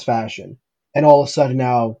EDS fashion. And all of a sudden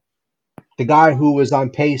now, the guy who was on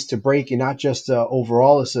pace to break not just the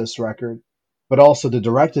overall assist record, but also the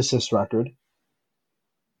direct assist record,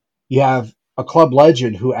 you have a club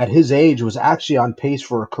legend who, at his age, was actually on pace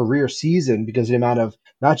for a career season because of the amount of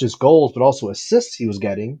not just goals, but also assists he was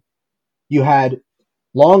getting. You had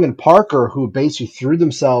Long and Parker, who basically threw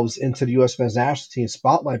themselves into the U.S. men's national team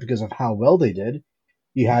spotlight because of how well they did.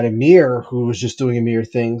 You had Amir, who was just doing Amir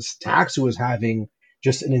things. Tax, who was having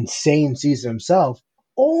just an insane season himself.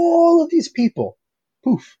 All of these people,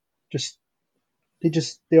 poof,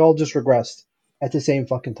 they all just regressed at the same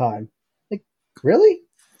fucking time. Like, really?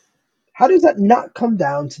 How does that not come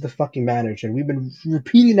down to the fucking manager? And we've been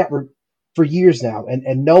repeating that for years now,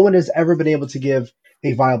 and no one has ever been able to give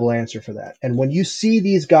a viable answer for that. And when you see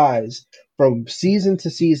these guys from season to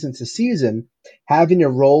season to season having their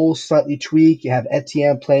roles slightly tweaked, you have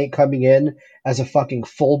Etienne coming in as a fucking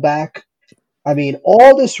fullback. I mean,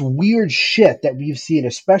 all this weird shit that we've seen,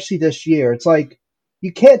 especially this year, it's like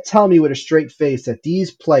you can't tell me with a straight face that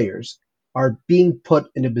these players are being put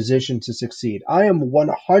in a position to succeed. I am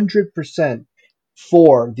 100%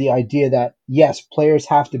 for the idea that, yes, players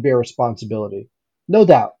have to bear responsibility. No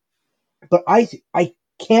doubt. But I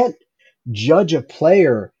can't judge a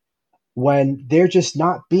player when they're just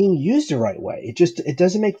not being used the right way. It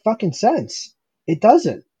doesn't make fucking sense. It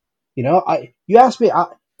doesn't. You know, you asked me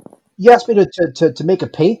to make a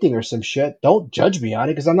painting or some shit. Don't judge me on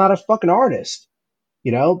it because I'm not a fucking artist.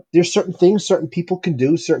 You know, there's certain things certain people can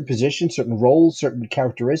do, certain positions, certain roles, certain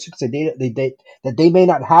characteristics that they may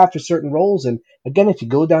not have for certain roles. And again, if you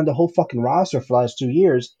go down the whole fucking roster for the last 2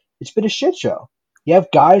 years, it's been a shit show. You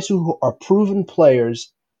have guys who are proven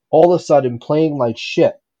players all of a sudden playing like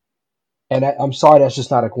shit. And I'm sorry, that's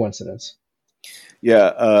just not a coincidence.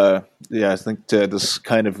 Yeah, I think this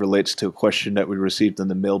kind of relates to a question that we received in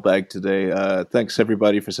the mailbag today. Thanks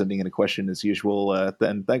everybody for sending in a question as usual,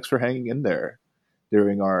 and thanks for hanging in there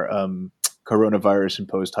during our coronavirus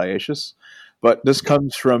imposed hiatus. But this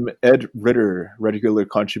comes from Ed Ritter, regular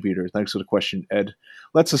contributor. Thanks for the question, Ed.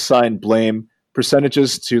 Let's assign blame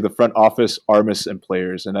percentages to the front office, Armis, and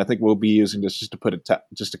players. And I think we'll be using this just to put it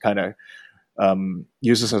just to kind of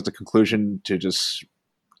use this as the conclusion to just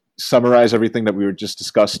summarize everything that we were just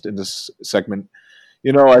discussed in this segment.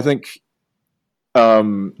 You know, I think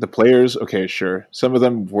the players, okay, sure, some of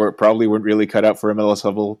them probably weren't really cut out for MLS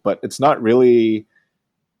level, but it's not really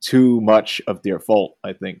too much of their fault.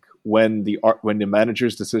 I think when the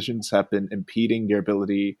manager's decisions have been impeding their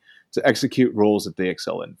ability to execute roles that they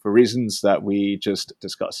excel in for reasons that we just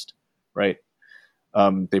discussed, right?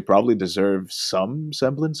 They probably deserve some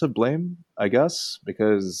semblance of blame, I guess,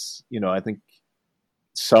 because I think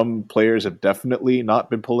some players have definitely not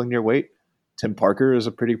been pulling their weight. Tim Parker is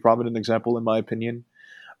a pretty prominent example, in my opinion.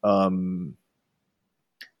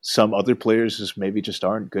 Some other players just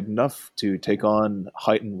aren't good enough to take on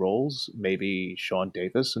heightened roles. Maybe Sean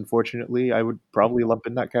Davis, unfortunately, I would probably lump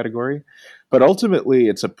in that category. But ultimately,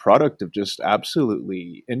 it's a product of just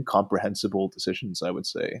absolutely incomprehensible decisions, I would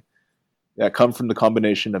say, that come from the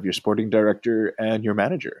combination of your sporting director and your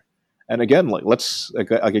manager. And again, let's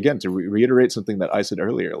to reiterate something that I said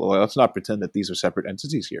earlier, let's not pretend that these are separate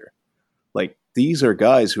entities here. Like, these are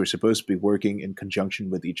guys who are supposed to be working in conjunction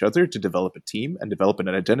with each other to develop a team and develop an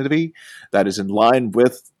identity that is in line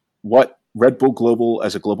with what Red Bull Global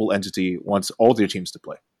as a global entity wants all their teams to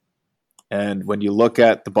play. And when you look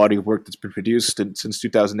at the body of work that's been produced since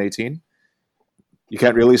 2018, you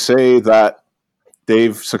can't really say that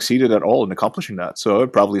they've succeeded at all in accomplishing that. So I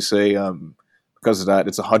would probably say, because of that,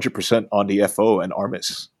 it's 100% on the FO and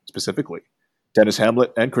Armis specifically. Dennis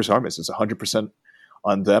Hamlet and Chris Armis, it's 100%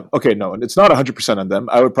 on them. Okay, no, it's not 100% on them.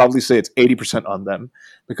 I would probably say it's 80% on them,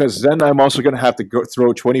 because then I'm also going to have to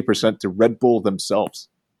throw 20% to Red Bull themselves.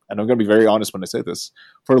 And I'm going to be very honest when I say this,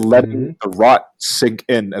 for letting the rot sink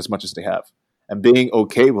in as much as they have, and being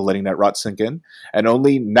okay with letting that rot sink in, and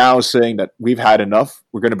only now saying that we've had enough.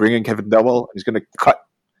 We're going to bring in Kevin Dewell, and he's going to cut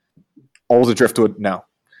all the driftwood now.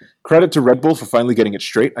 Credit to Red Bull for finally getting it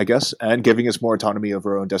straight, I guess, and giving us more autonomy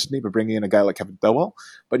over our own destiny by bringing in a guy like Kevin Dewell.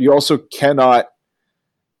 But you also cannot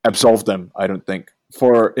absolve them, I don't think,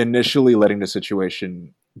 for initially letting the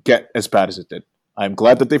situation get as bad as it did. I'm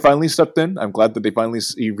glad that they finally stepped in. I'm glad that they finally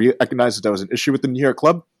recognized that there was an issue with the New York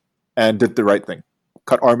club and did the right thing.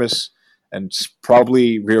 Cut Armis and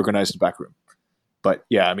probably reorganized the back room. But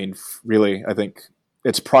yeah, I mean, really, I think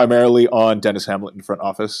it's primarily on Dennis Hamlet in front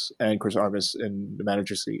office and Chris Armis in the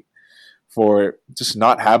manager's seat for just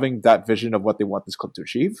not having that vision of what they want this club to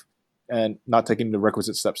achieve and not taking the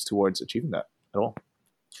requisite steps towards achieving that at all.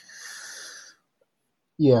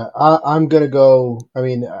 Yeah, I'm gonna go. I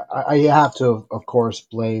mean, I have to, of course,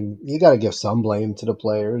 blame. You got to give some blame to the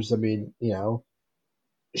players. I mean,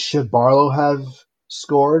 should Barlow have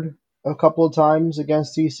scored a couple of times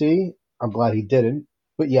against DC? I'm glad he didn't,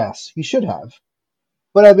 but yes, he should have.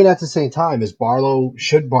 But I mean, at the same time,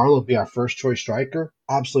 should Barlow be our first choice striker?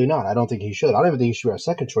 Absolutely not. I don't think he should. I don't even think he should be our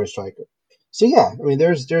second choice striker. So yeah, I mean,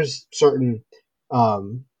 there's certain,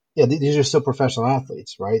 um, yeah, these are still professional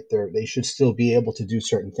athletes, right? They should still be able to do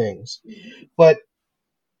certain things. But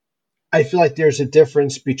I feel like there's a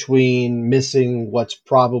difference between missing what's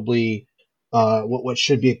probably what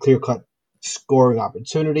should be a clear cut scoring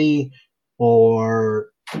opportunity, or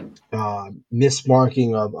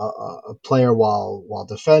mismarking a player while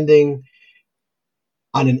defending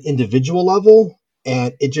on an individual level,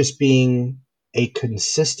 and it just being a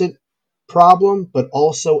consistent problem, but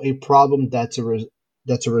also a problem that's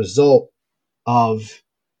a result of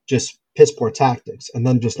just piss poor tactics and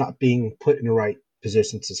then just not being put in the right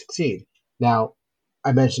position to succeed. Now,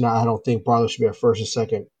 I mentioned I don't think Barlow should be a first or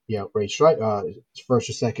second, first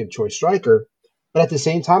or second choice striker, but at the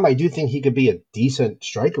same time, I do think he could be a decent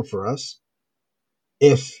striker for us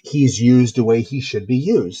if he's used the way he should be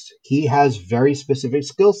used. He has very specific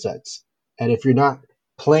skill sets. And if you're not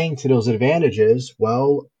playing to those advantages,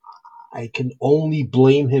 well, I can only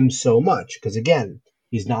blame him so much because, again,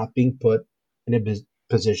 he's not being put in a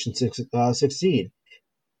position to succeed.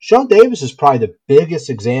 Sean Davis is probably the biggest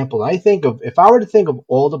example. I think of if I were to think of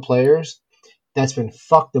all the players that's been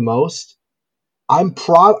fucked the most, I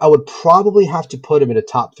would probably have to put him in the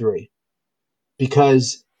top three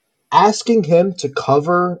because asking him to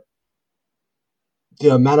cover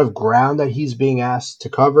the amount of ground that he's being asked to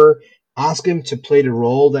cover, ask him to play the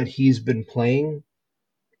role that he's been playing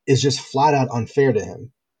is just flat out unfair to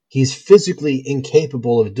him. He's physically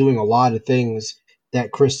incapable of doing a lot of things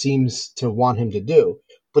that Chris seems to want him to do,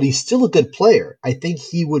 but he's still a good player. I think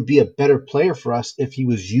he would be a better player for us if he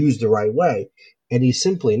was used the right way, and he's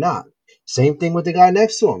simply not. Same thing with the guy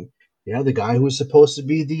next to him. The guy who was supposed to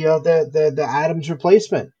be the Adams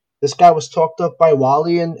replacement. This guy was talked up by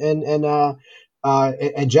Wally and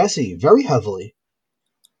Jesse very heavily,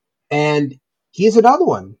 and he's another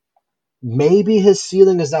one. Maybe his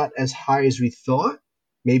ceiling is not as high as we thought.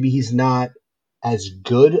 Maybe he's not as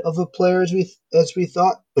good of a player as we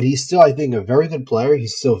thought, but he's still, I think, a very good player.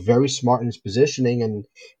 He's still very smart in his positioning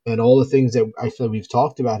and all the things that I feel we've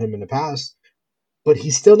talked about him in the past. But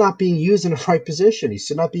he's still not being used in the right position. He's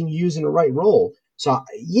still not being used in the right role. So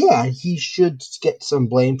yeah, he should get some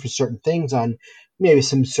blame for certain things on maybe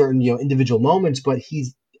some certain individual moments. But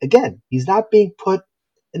he's not being put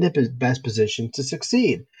in the best position to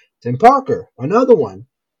succeed. Tim Parker, another one.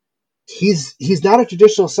 He's not a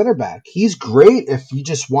traditional center back. He's great if you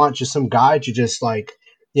just want just some guy to just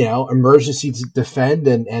emergency to defend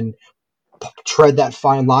and tread that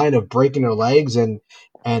fine line of breaking their legs and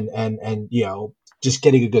just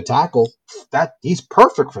getting a good tackle. That he's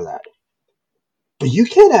perfect for that. But you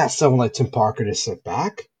can't ask someone like Tim Parker to sit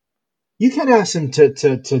back. You can't ask him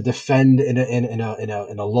to defend in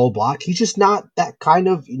a low block. He's just not that kind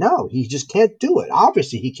of. No, he just can't do it.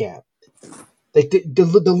 Obviously, he can't. Like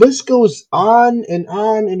the list goes on and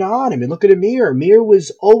on and on. I mean, look at Amir. Amir was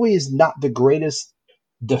always not the greatest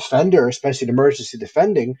defender, especially in emergency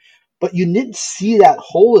defending, but you didn't see that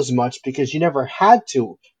hole as much because you never had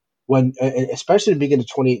to when, especially in the beginning of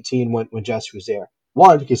 2018 when Jesse was there.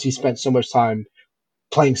 One, because he spent so much time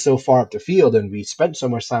playing so far up the field, and we spent so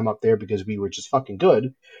much time up there because we were just fucking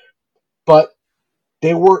good. But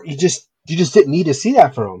you just didn't need to see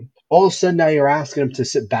that from him. All of a sudden now you're asking him to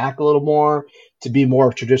sit back a little more, to be more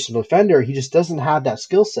of a traditional defender. He just doesn't have that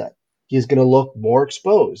skill set. He's going to look more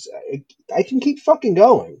exposed. I can keep fucking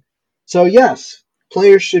going. So yes,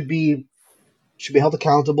 players should be held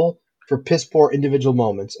accountable for piss poor individual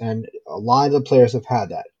moments, and a lot of the players have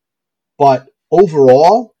had that. But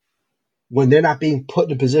overall, when they're not being put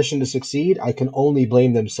in a position to succeed, I can only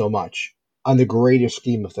blame them so much on the greater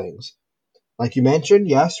scheme of things. Like you mentioned,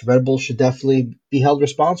 yes, Red Bull should definitely be held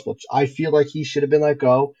responsible. I feel like he should have been let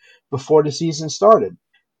go before the season started.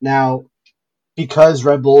 Now, because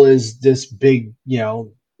Red Bull is this big,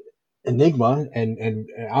 enigma, and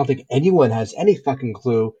I don't think anyone has any fucking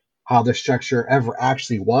clue how the structure ever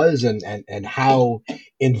actually was and how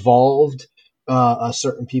involved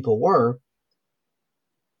certain people were.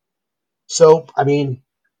 So, I mean,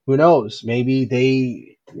 who knows? Maybe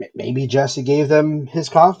Jesse gave them his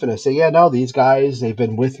confidence. Say, yeah, no, these guys, they've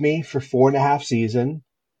been with me for 4.5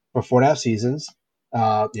 seasons.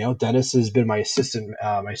 Dennis has been my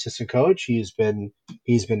assistant coach. He's been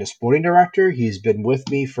a sporting director. He's been with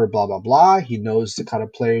me for blah blah blah. He knows the kind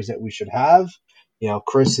of players that we should have.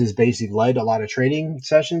 Chris has basically led a lot of training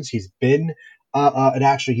sessions. He's been, and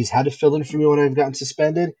actually he's had to fill in for me when I've gotten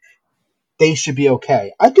suspended. They should be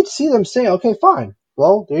okay. I could see them saying, okay, fine.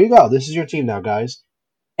 Well, there you go. This is your team now, guys.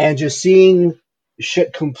 And just seeing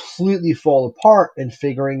shit completely fall apart and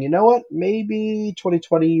figuring, you know what, maybe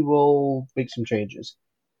 2020 will make some changes.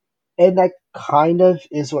 And that kind of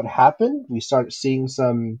is what happened. We started seeing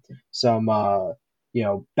some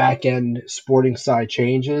back end sporting side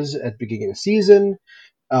changes at the beginning of the season.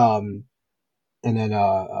 Um, and then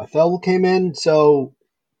Thel came in. So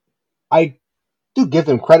I do give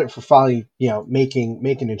them credit for finally, making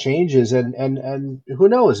the changes, and who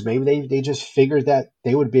knows, maybe they just figured that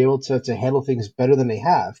they would be able to handle things better than they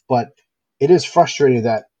have. But it is frustrating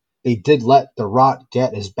that they did let the rot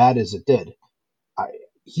get as bad as it did.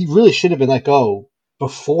 He really should have been let go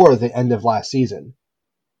before the end of last season.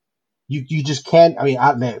 You just can't. I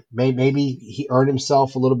mean, maybe he earned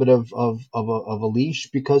himself a little bit of a leash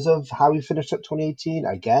because of how he finished up 2018,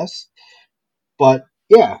 I guess. But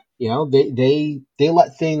yeah, they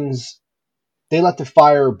let the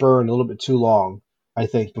fire burn a little bit too long, I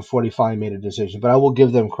think, before they finally made a decision. But I will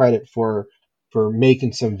give them credit for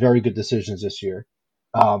making some very good decisions this year.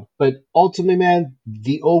 But ultimately, man,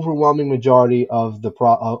 the overwhelming majority of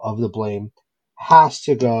the blame has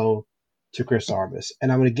to go to Chris Armas, and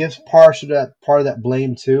I'm going to give part of that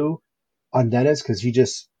blame too on Dennis, because he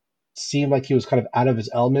just seemed like he was kind of out of his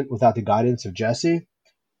element without the guidance of Jesse.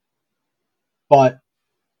 But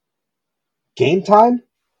game time,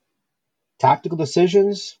 tactical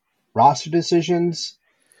decisions, roster decisions,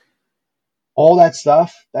 all that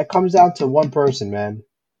stuff, that comes down to one person, man.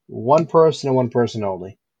 One person and one person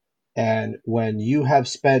only. And when you have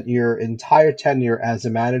spent your entire tenure as a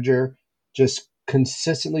manager just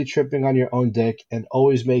consistently tripping on your own dick and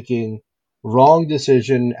always making wrong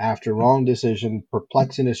decision after wrong decision,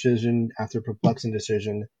 perplexing decision after perplexing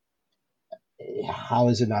decision, how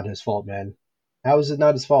is it not his fault, man? How is it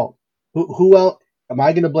not his fault? Who else? Am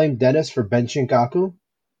I going to blame Dennis for benching Kaku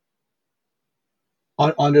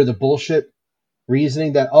under the bullshit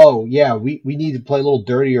reasoning that, oh, yeah, we need to play a little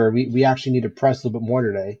dirtier. We actually need to press a little bit more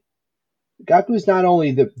today. Gaku is not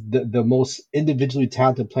only the most individually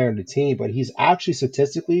talented player on the team, but he's actually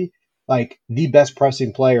statistically like the best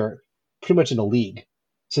pressing player pretty much in the league,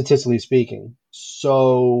 statistically speaking.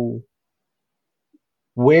 So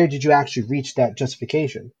where did you actually reach that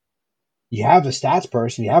justification? You have a stats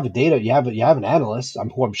person, you have a data, you have an analyst,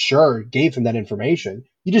 who I'm sure gave him that information.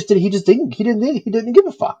 He didn't give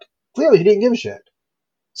a fuck. Clearly, he didn't give a shit.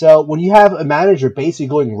 So when you have a manager basically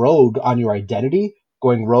going rogue on your identity,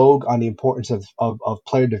 going rogue on the importance of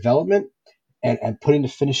player development, and putting the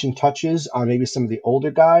finishing touches on maybe some of the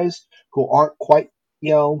older guys who aren't quite,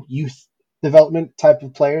 youth development type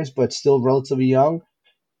of players, but still relatively young,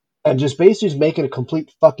 and just basically making a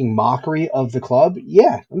complete fucking mockery of the club,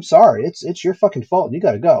 yeah, I'm sorry. It's your fucking fault. You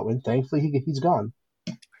got to go. And thankfully, he's gone.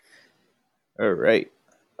 All right.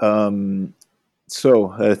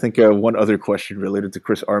 So I think one other question related to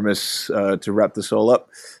Chris Armas to wrap this all up.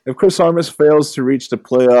 If Chris Armas fails to reach the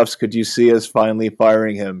playoffs, could you see us finally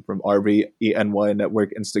firing him from RBENY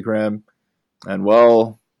Network Instagram? And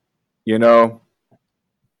well,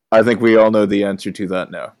 I think we all know the answer to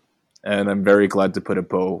that now. And I'm very glad to put a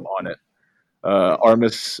bow on it.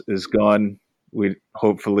 Armas is gone. We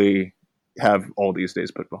hopefully have all these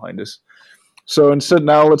days put behind us. So instead,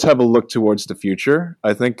 now let's have a look towards the future.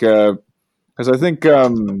 I think, because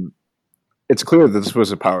it's clear that this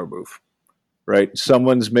was a power move, right?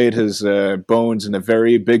 Someone's made his bones in a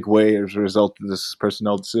very big way as a result of this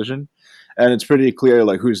personnel decision, and it's pretty clear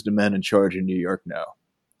like who's the man in charge in New York now,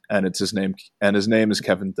 and it's his name, and his name is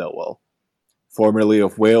Kevin Thelwell, formerly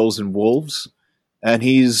of Wales and Wolves, and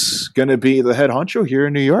he's going to be the head honcho here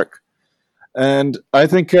in New York. And I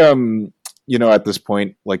think, at this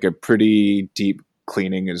point, like a pretty deep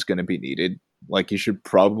cleaning is going to be needed. Like you should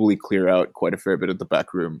probably clear out quite a fair bit of the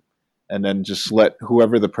back room, and then just let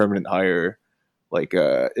whoever the permanent hire,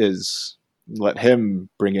 is, let him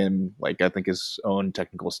bring in I think his own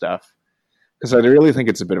technical staff, because I really think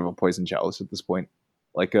it's a bit of a poison chalice at this point.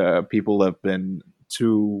 People have been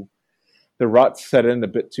the rot set in a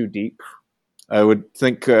bit too deep. I would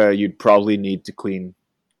think you'd probably need to clean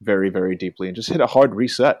very, very deeply and just hit a hard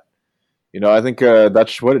reset. I think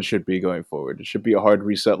that's what it should be going forward. It should be a hard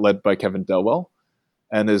reset led by Kevin Thelwell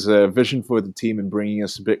and his vision for the team and bringing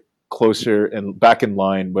us a bit closer and back in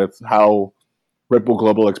line with how Red Bull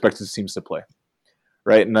Global expects its teams to play.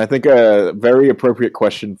 Right? And I think a very appropriate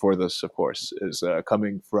question for this, of course, is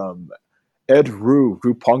coming from Ed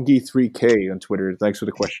Rupongi3K on Twitter. Thanks for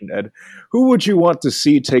the question, Ed. Who would you want to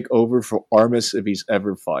see take over for Armas if he's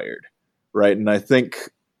ever fired? right? And I think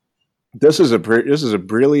this is a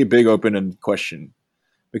really big open-ended question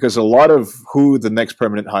because a lot of who the next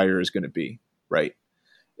permanent hire is going to be, right,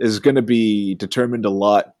 is going to be determined a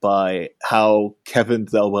lot by how Kevin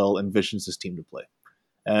Thelwell envisions his team to play.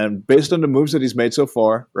 And based on the moves that he's made so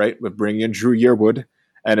far, right, with bringing in Drew Yearwood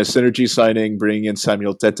and a synergy signing, bringing in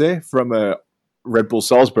Samuel Tete from Red Bull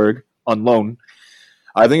Salzburg on loan,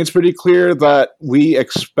 I think it's pretty clear that we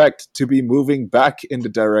expect to be moving back in the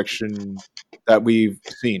direction that we've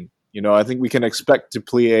seen. I think we can expect to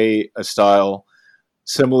play a style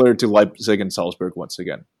similar to Leipzig and Salzburg once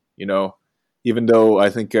again. Even though I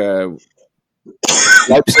think Leipzig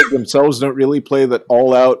themselves don't really play that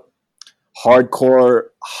all-out, hardcore,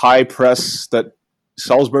 high press that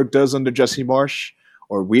Salzburg does under Jesse Marsch,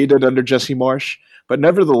 or we did under Jesse Marsch. But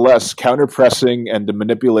nevertheless, counter-pressing and the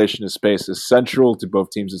manipulation of space is central to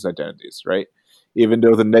both teams' identities, right? Even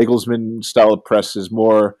though the Nagelsmann style of press is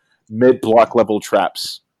more mid-block level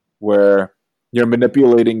traps, where you're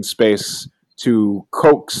manipulating space to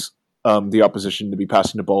coax the opposition to be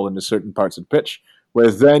passing the ball into certain parts of the pitch,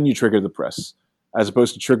 where then you trigger the press, as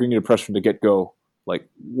opposed to triggering the press from the get-go, like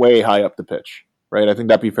way high up the pitch, right? I think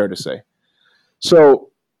that'd be fair to say.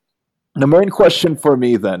 So the main question for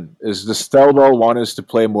me then is, does Thelwell want us to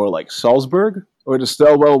play more like Salzburg, or does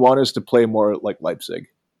Thelwell want us to play more like Leipzig?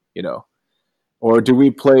 Or do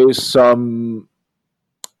we play some,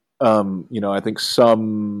 I think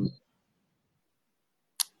some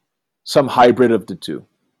hybrid of the two?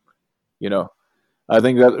 I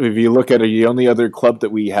think that if you look at the only other club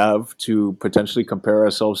that we have to potentially compare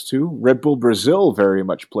ourselves to, Red Bull Brazil very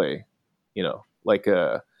much play, like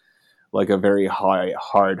a very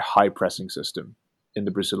high pressing system in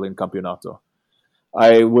the Brazilian Campeonato.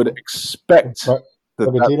 I would expect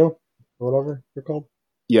Bragantino, or whatever they're called.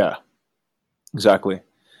 Yeah, exactly.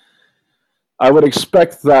 I would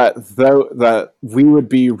expect that we would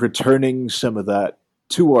be returning some of that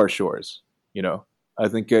to our shores. I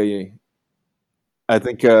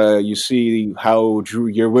think you see how Drew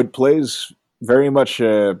Yearwood plays, very much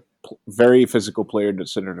a very physical player to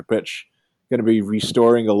center the pitch. Going to be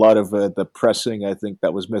restoring a lot of the pressing, I think,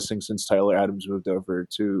 that was missing since Tyler Adams moved over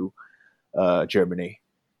to Germany.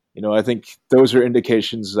 I think those are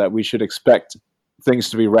indications that we should expect things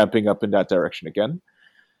to be ramping up in that direction again.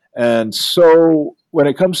 And so when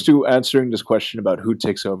it comes to answering this question about who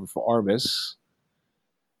takes over for Armas,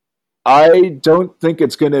 I don't think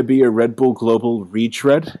it's going to be a Red Bull Global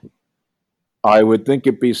retread. I would think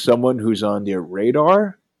it'd be someone who's on their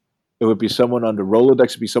radar. It would be someone on the Rolodex,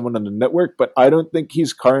 it'd be someone on the network, but I don't think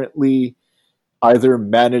he's currently either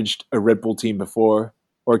managed a Red Bull team before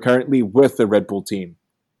or currently with a Red Bull team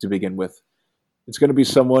to begin with. It's going to be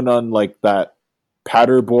someone on like that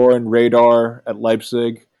Paderborn radar at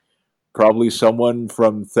Leipzig, probably someone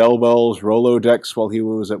from Thelwell's Rolodex while he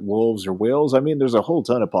was at Wolves or Wales. I mean, there's a whole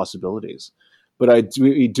ton of possibilities. But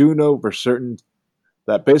we do know for certain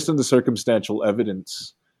that based on the circumstantial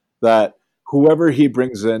evidence, that whoever he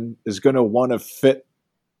brings in is going to want to fit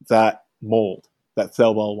that mold that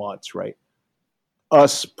Thelwell wants, right?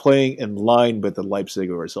 Us playing in line with the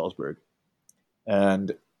Leipzig or Salzburg.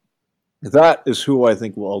 And that is who I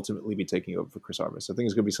think will ultimately be taking over for Chris Armas. I think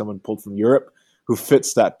it's going to be someone pulled from Europe who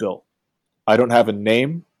fits that bill. I don't have a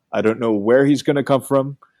name. I don't know where he's going to come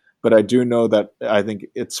from, but I do know that I think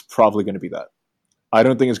it's probably going to be that. I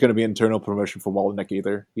don't think it's going to be internal promotion for Wallenbeck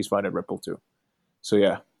either. He's fine at Red Bull too. So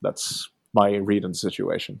yeah, that's my read on the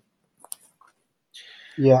situation.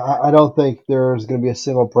 Yeah, I don't think there's going to be a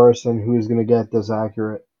single person who's going to get this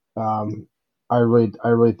accurate. I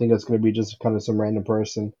really think it's going to be just kind of some random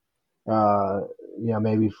person.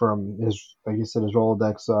 Maybe from his, like you said, his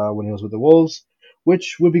Rolodex when he was with the Wolves,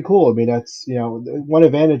 which would be cool. I mean, that's one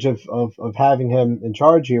advantage of having him in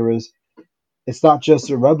charge here is it's not just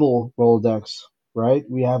a Red Bull Rolodex, right?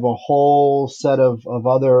 We have a whole set of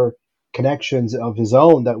other connections of his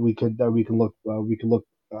own that we can look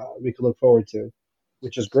forward to,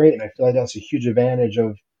 which is great. And I feel like that's a huge advantage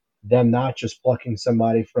of them not just plucking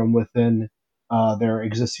somebody from within their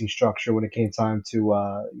existing structure when it came time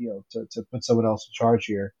to put someone else in charge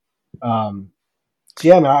here. So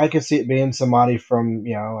yeah, man, I could see it being somebody from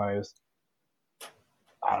I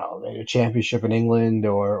don't know, maybe a championship in England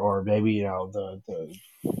or maybe the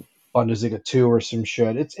Bundesliga 2 or some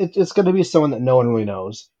shit. It's going to be someone that no one really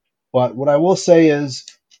knows. But what I will say is,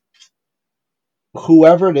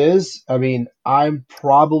 whoever it is, I mean, I'm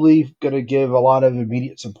probably going to give a lot of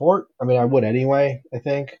immediate support. I mean, I would anyway, I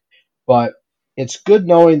think. But it's good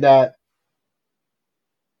knowing that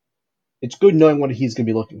it's good knowing what he's going to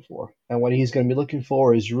be looking for. And what he's going to be looking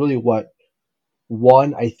for is really what,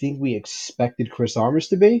 one, I think we expected Chris Armas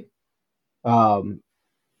to be. um,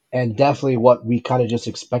 and definitely what we kind of just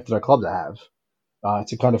expected our club to have,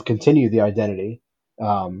 to kind of continue the identity.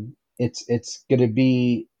 It's going to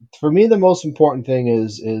be, for me, the most important thing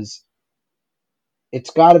is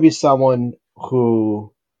it's got to be someone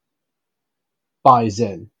who buys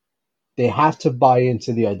in. They have to buy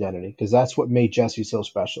into the identity because that's what made Jesse so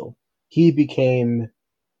special. He became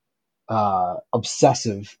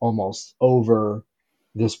obsessive almost over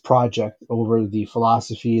this project, over the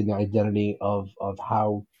philosophy and the identity of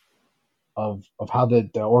how the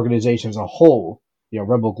organization as a whole,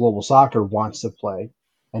 Rebel Global Soccer wants to play,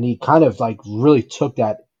 and he kind of like really took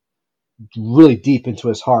that really deep into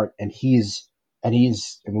his heart, and he's. I mean,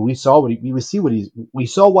 we saw what we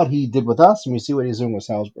saw what he did with us, and we see what he's doing with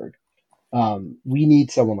Salzburg. We need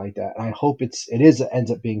someone like that, and I hope it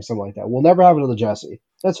ends up being someone like that. We'll never have another Jesse.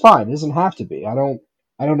 That's fine. It doesn't have to be. I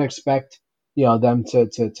don't expect them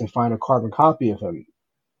to find a carbon copy of him,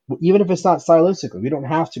 even if it's not stylistically. We don't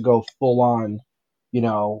have to go full on,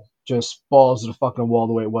 just balls to the fucking wall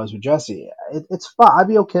the way it was with Jesse. It's fine. I'd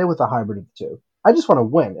be okay with a hybrid of the two. I just want to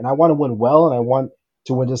win, and I want to win well, and I want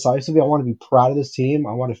to win decisively. I want to be proud of this team.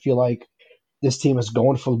 I want to feel like this team is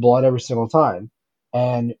going for the blood every single time.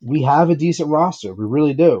 And we have a decent roster. We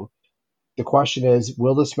really do. The question is,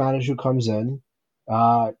 will this manager who comes in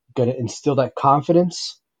going to instill that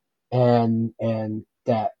confidence and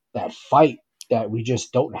that fight that we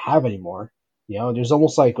just don't have anymore? There's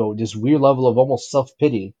almost like this weird level of almost self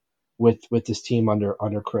pity with this team under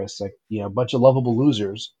Chris, like a bunch of lovable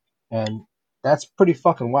losers, and that's pretty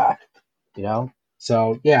fucking whack. You know.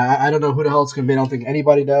 So yeah, I don't know who the hell it's gonna be. I don't think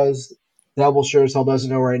anybody does. Devil sure as hell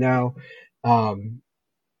doesn't know right now. Um,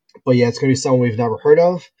 but yeah, it's gonna be someone we've never heard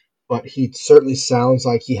of. But he certainly sounds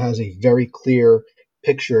like he has a very clear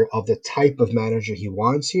picture of the type of manager he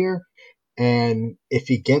wants here. And if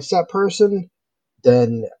he gets that person,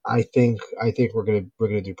 then I think we're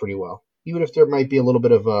gonna do pretty well. Even if there might be a little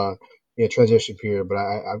bit of a transition period, but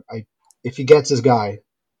I if he gets his guy,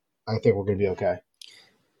 I think we're gonna be okay.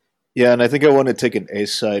 Yeah, and I think I want to take an A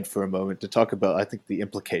side for a moment to talk about, I think, the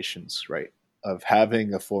implications, right, of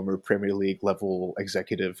having a former Premier League level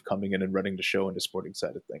executive coming in and running the show on the sporting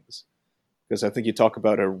side of things. Because I think you talk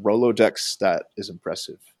about a Rolodex stat is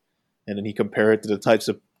impressive. And then you compare it to the types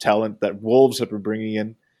of talent that Wolves have been bringing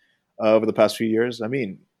in over the past few years. I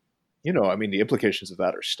mean, the implications of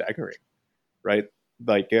that are staggering, right?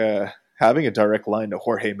 Like having a direct line to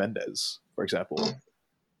Jorge Mendes, for example,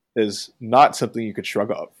 is not something you could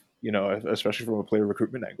shrug off, especially from a player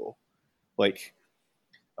recruitment angle. Like,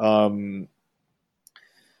 um,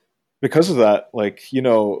 because of that,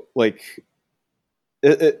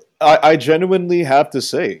 I genuinely have to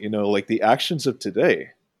say, like the actions of today,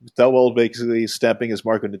 Thelwell basically stamping his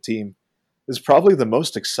mark on the team, is probably the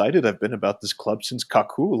most excited I've been about this club since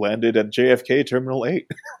Kaku landed at JFK Terminal 8.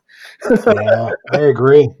 Yeah, I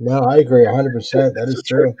agree. No, I agree 100%. That is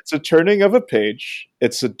true. It's a turning of a page.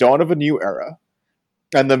 It's a dawn of a new era.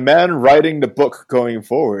 And the man writing the book going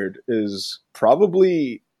forward is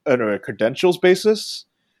probably, on a credentials basis,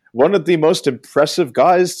 one of the most impressive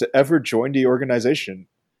guys to ever join the organization,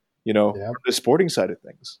 Yeah. from the sporting side of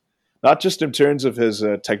things. Not just in terms of his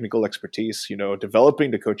technical expertise,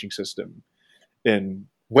 developing the coaching system in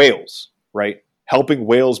Wales, right? Helping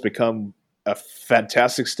Wales become a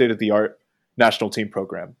fantastic state of the art national team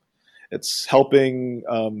program. It's helping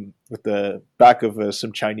with the back of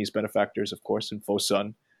some Chinese benefactors, of course, in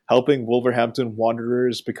Fosun, helping Wolverhampton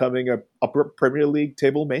Wanderers becoming a upper Premier League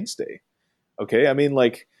table mainstay. Okay, I mean,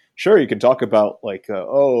 like, sure, you can talk about like,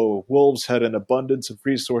 Wolves had an abundance of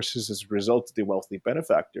resources as a result of the wealthy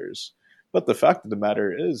benefactors, but the fact of the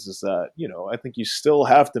matter is that I think you still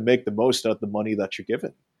have to make the most out of the money that you're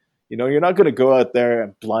given. You're not going to go out there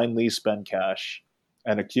and blindly spend cash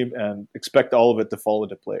and expect all of it to fall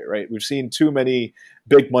into play, right? We've seen too many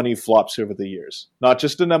big money flops over the years, not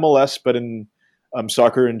just in MLS, but in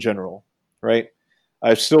soccer in general, right?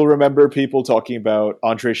 I still remember people talking about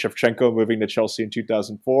Andrei Shevchenko moving to Chelsea in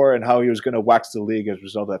 2004 and how he was going to wax the league as a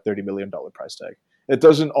result of that $30 million price tag. It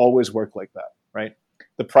doesn't always work like that, right?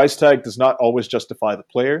 The price tag does not always justify the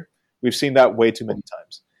player. We've seen that way too many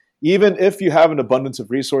times. Even if you have an abundance of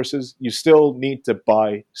resources, you still need to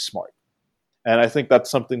buy smart. And I think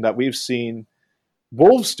that's something that we've seen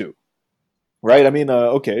Wolves do, right? I mean,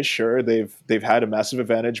 okay, sure, they've had a massive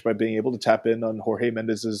advantage by being able to tap in on Jorge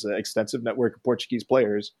Mendes' extensive network of Portuguese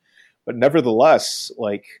players, but nevertheless,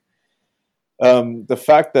 like the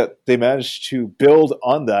fact that they managed to build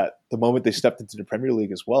on that the moment they stepped into the Premier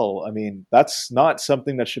League as well, I mean, that's not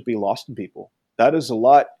something that should be lost in people. That is a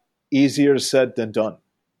lot easier said than done,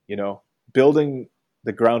 building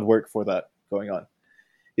the groundwork for that going on.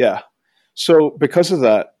 Yeah. So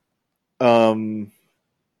um,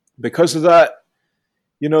 because of that,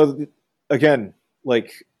 you know, again,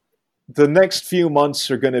 like the next few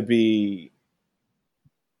months are going to be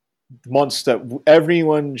months that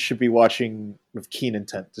everyone should be watching with keen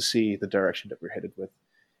intent to see the direction that we're headed with.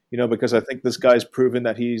 You know, because I think this guy's proven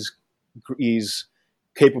that he's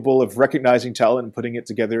capable of recognizing talent and putting it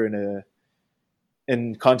together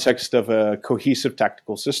in context of a cohesive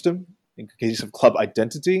tactical system, in cohesive club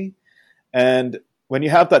identity. And when you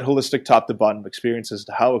have that holistic top to bottom experience as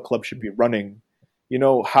to how a club should be running, you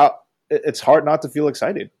know, how it's hard not to feel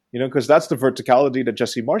excited, you know, because that's the verticality that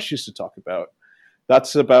Jesse Marsh used to talk about.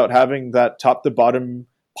 That's about having that top to bottom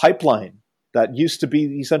pipeline that used to be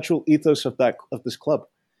the essential ethos of this club.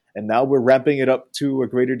 And now we're ramping it up to a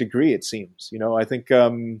greater degree, it seems. You know, I think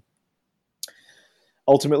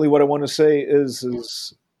ultimately what I want to say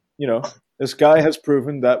is, you know, this guy has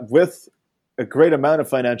proven that with a great amount of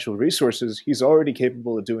financial resources, he's already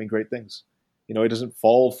capable of doing great things. You know, he doesn't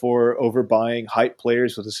fall for overbuying hype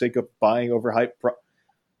players for the sake of buying overhyped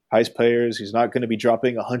heist players. He's not going to be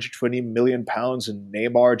dropping 120 million pounds in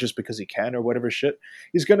Neymar just because he can or whatever shit.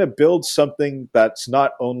 He's going to build something that's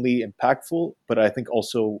not only impactful, but I think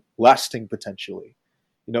also lasting potentially.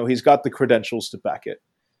 You know, he's got the credentials to back it.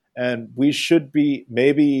 And we should be,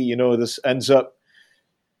 maybe, you know, this ends up,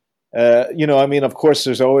 you know, I mean, of course,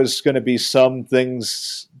 there's always going to be some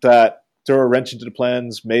things that throw a wrench into the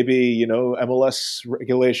plans. Maybe, you know, MLS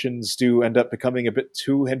regulations do end up becoming a bit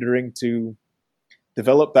too hindering to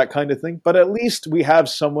develop that kind of thing. But at least we have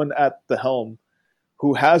someone at the helm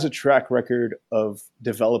who has a track record of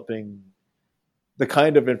developing the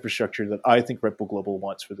kind of infrastructure that I think Red Bull Global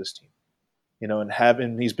wants for this team. You know,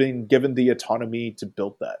 and he's been given the autonomy to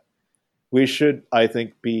build that. We should, I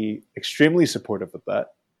think, be extremely supportive of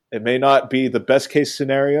that. It may not be the best case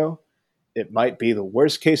scenario. It might be the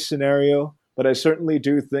worst case scenario, but I certainly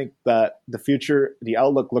do think that the future, the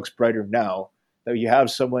outlook looks brighter now that you have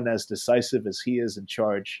someone as decisive as he is in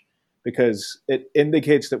charge, because it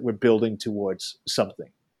indicates that we're building towards something.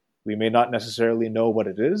 We may not necessarily know what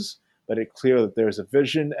it is, but it's clear that there's a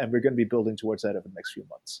vision and we're going to be building towards that over the next few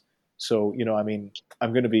months. So, you know, I mean,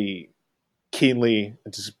 I'm going to be keenly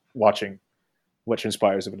watching what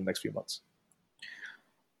transpires over the next few months.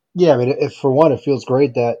 Yeah, I mean, if for one, it feels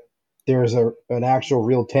great that there's an actual,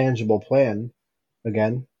 real, tangible plan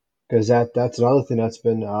again, because that's another thing that's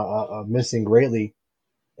been missing greatly.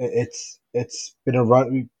 It's been a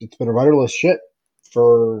rudderless ship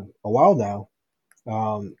for a while now.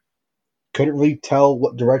 Couldn't really tell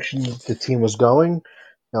what direction the team was going.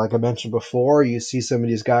 Like I mentioned before, you see some of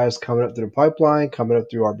these guys coming up through the pipeline, coming up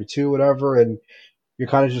through RB2, whatever, and you're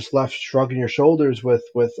kind of just left shrugging your shoulders with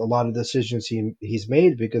a lot of decisions he's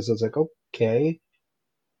made, because it's like, okay,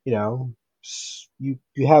 you know, you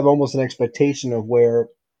have almost an expectation of where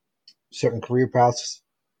certain career paths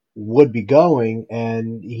would be going,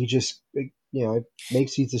 and he just, you know,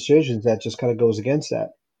 makes these decisions that just kind of goes against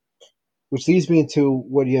that. Which leads me into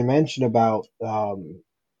what you mentioned about uh,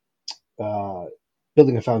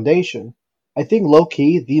 building a foundation. I think low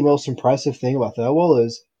key the most impressive thing about Thelwell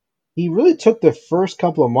is he really took the first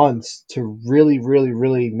couple of months to really, really,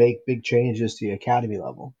 really make big changes to the academy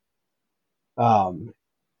level. Um,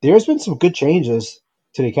 there's been some good changes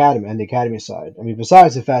to the academy and the academy side. I mean,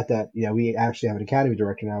 besides the fact that, you know, we actually have an academy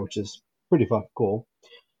director now, which is pretty fucking cool.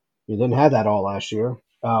 We didn't have that all last year.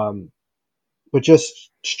 But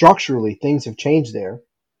just structurally, things have changed there.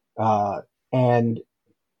 And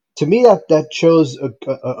to me, that shows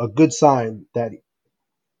a good sign that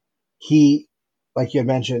he, like you had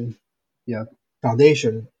mentioned, you know,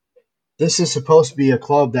 foundation. This is supposed to be a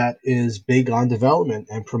club that is big on development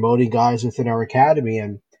and promoting guys within our academy,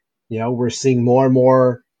 and you know, we're seeing more and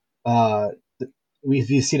more. Uh,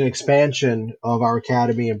 we've seen an expansion of our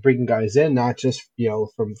academy and bringing guys in, not just, you know,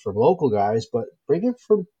 from local guys, but bringing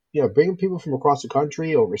people from across the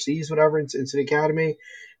country, overseas, whatever, into the academy.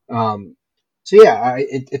 So yeah,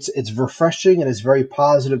 it's refreshing and it's very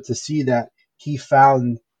positive to see that he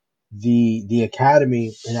found the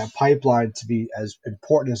academy and that pipeline to be as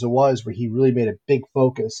important as it was, where he really made a big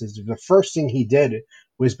focus. Is the first thing he did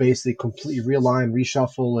was basically completely realign,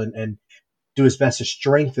 reshuffle, and do his best to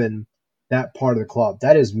strengthen that part of the club.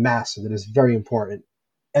 That is massive. That is very important.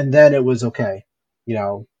 And then it was okay, you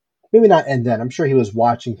know, maybe not. And then I'm sure he was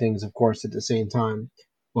watching things, of course, at the same time,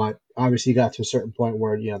 but obviously he got to a certain point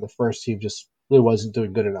where, you know, the first team just really wasn't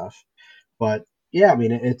doing good enough. But yeah, I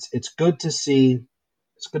mean, it's good to see.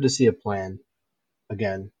 It's good to see a plan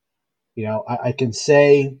again. You know, I can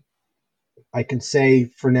say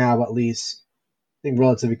for now at least, I think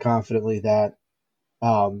relatively confidently that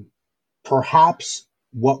um, perhaps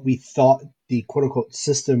what we thought the quote unquote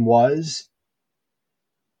system was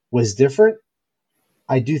different.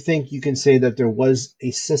 I do think you can say that there was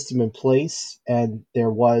a system in place, and there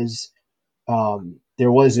was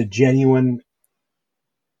a genuine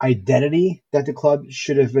identity that the club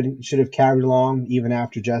should have carried along even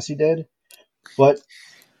after Jesse did. But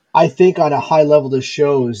I think on a high level, this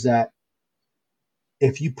shows that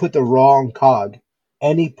if you put the wrong cog,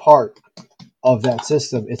 any part of that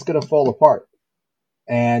system, it's going to fall apart.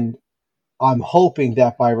 And I'm hoping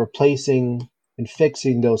that by replacing and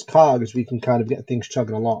fixing those cogs, we can kind of get things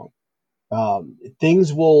chugging along.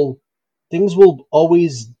 Things will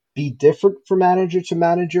always be different from manager to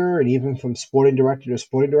manager, and even from sporting director to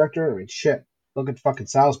sporting director. I mean, shit. Look at fucking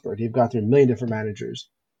Salzburg. They've gone through a million different managers.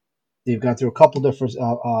 They've gone through a couple different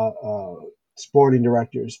sporting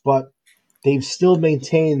directors, but they've still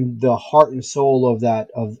maintained the heart and soul of that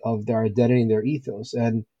of their identity and their ethos.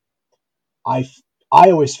 And I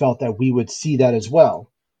always felt that we would see that as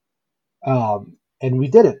well, and we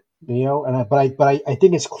didn't. But I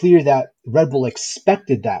think it's clear that Red Bull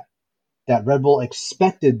expected that. That Red Bull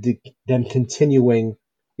expected them continuing,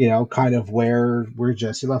 kind of where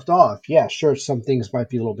Jesse left off. Yeah, sure, some things might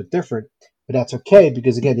be a little bit different, but that's okay,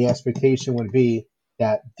 because again, the expectation would be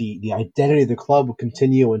that the identity of the club will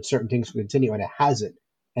continue and certain things will continue, and it hasn't.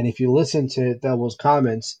 And if you listen to Delbo's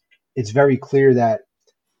comments, it's very clear that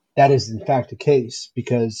is in fact the case,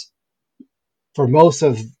 because for most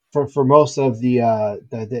of the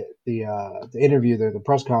interview there, the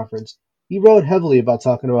press conference, he wrote heavily about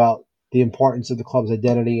talking about the importance of the club's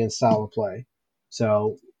identity and style of play.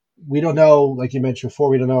 So we don't know, like you mentioned before,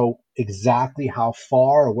 we don't know exactly how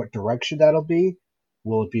far or what direction that'll be.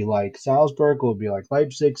 Will it be like Salzburg? Will it be like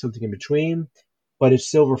Leipzig? Something in between? But it's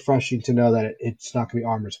still refreshing to know that it's not going to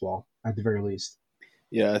be Armorswall at the very least.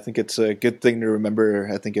 Yeah, I think it's a good thing to remember.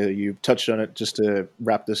 I think you touched on it just to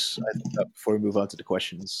wrap this up before we move on to the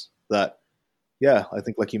questions. That, yeah, I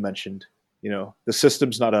think like you mentioned, the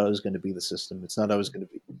system's not always going to be the system. It's not always going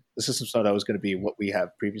to be the system's not always going to be what we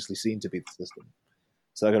have previously seen to be the system.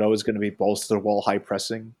 It's not always going to be balls to the wall high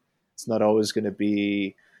pressing. It's not always going to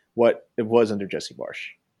be what it was under Jesse Marsch.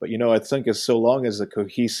 But I think as so long as a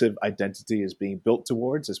cohesive identity is being built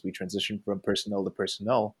towards as we transition from personnel to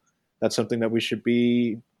personnel, that's something that we should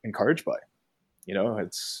be encouraged by.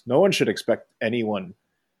 It's no one should expect anyone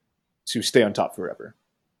to stay on top forever.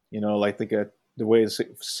 I think the way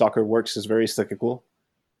soccer works is very cyclical.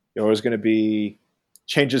 There are always going to be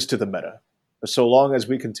changes to the meta. But so long as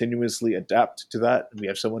we continuously adapt to that, and we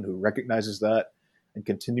have someone who recognizes that and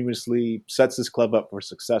continuously sets this club up for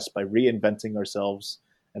success by reinventing ourselves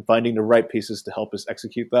and finding the right pieces to help us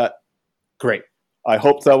execute that, great. I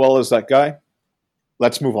hope Thelwell is that guy.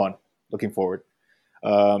 Let's move on. Looking forward.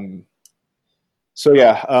 I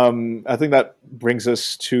think that brings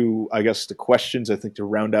us to, I guess, the questions, I think, to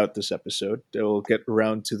round out this episode. We'll get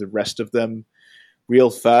around to the rest of them real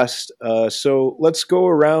fast. So let's go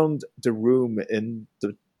around the room in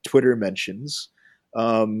the Twitter mentions.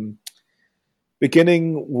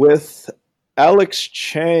 Beginning with Alex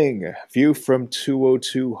Chang, View from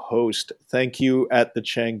 202 host. Thank you at the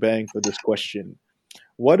Chang Bang for this question.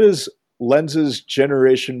 What is Lens's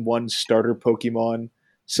Generation 1 starter Pokemon?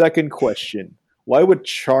 Second question, why would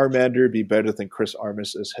Charmander be better than Chris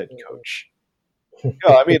Armas as head coach?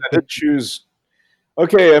 I did choose...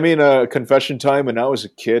 Okay, confession time. When I was a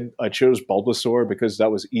kid, I chose Bulbasaur because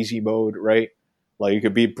that was easy mode, right? Like, you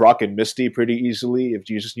could beat Brock and Misty pretty easily if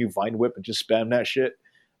you just knew Vine Whip and just spam that shit.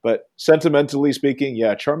 But sentimentally speaking,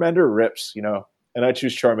 yeah, Charmander rips, and I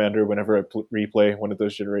choose Charmander whenever I replay one of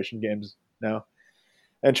those generation games now.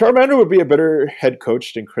 And Charmander would be a better head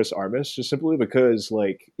coach than Chris Armas, just simply because,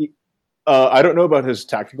 I don't know about his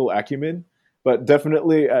tactical acumen, but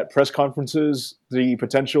definitely at press conferences, the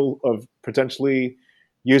potential of potentially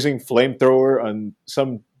using flamethrower on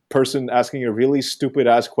some person asking a really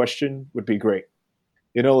stupid-ass question would be great.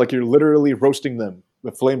 Like you're literally roasting them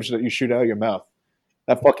with flames that you shoot out of your mouth.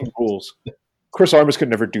 That fucking rules. Chris Armas could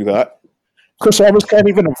never do that. Chris Armas can't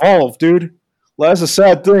even evolve, dude. Well, that's a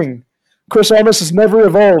sad thing. Chris Armas has never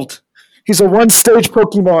evolved. He's a one-stage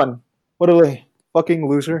Pokemon. What a fucking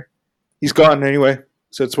loser. He's gone anyway,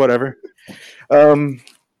 so it's whatever.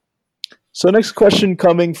 So next question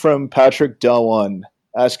coming from Patrick Delwan,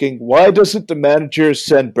 asking, why doesn't the manager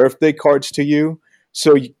send birthday cards to you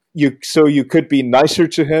so you could be nicer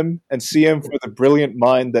to him and see him for the brilliant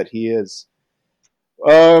mind that he is?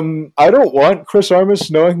 I don't want Chris Armas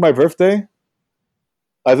knowing my birthday.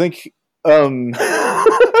 I think so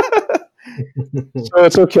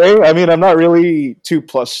it's okay. I'm not really too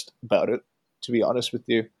plussed about it, to be honest with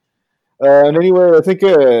you. And anyway, I think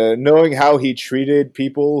knowing how he treated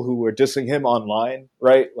people who were dissing him online,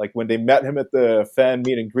 right? Like when they met him at the fan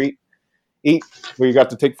meet and greet, eat, where you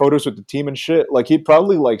got to take photos with the team and shit. Like he'd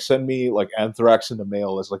probably like send me like anthrax in the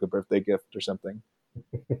mail as like a birthday gift or something.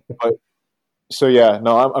 But so yeah,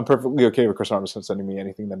 no, I'm perfectly okay with Chris Armisen sending me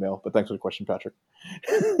anything in the mail. But thanks for the question, Patrick.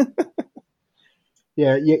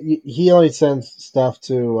 Yeah, he only sends stuff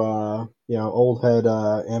to old head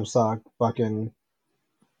AMSOC fucking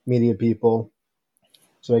media people,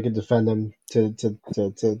 so I could defend him to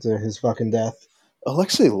his fucking death.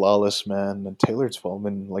 Alexei Lawless, man, and Taylor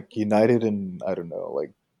Twellman, like united in I don't know,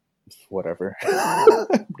 like whatever,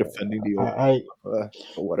 defending the I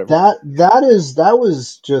whatever.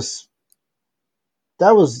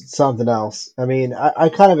 that was something else. I mean, I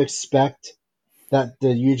kind of expect that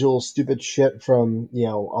the usual stupid shit from a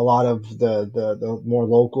lot of the more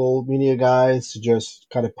local media guys to just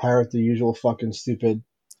kind of parrot the usual fucking stupid,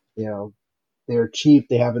 you know, they're cheap,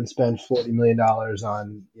 they haven't spent $40 million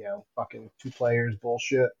on fucking two players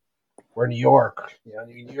bullshit. We're New York,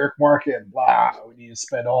 New York market, blah. We need to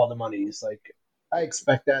spend all the money. It's like I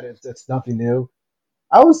expect that it's nothing new.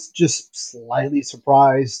 I was just slightly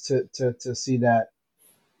surprised to see that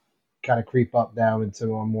kind of creep up now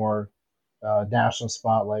into a more national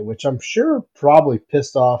spotlight, which I'm sure probably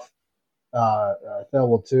pissed off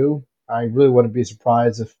Thelwell too. I really wouldn't be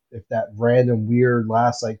surprised if that random weird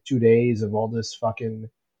last like 2 days of all this fucking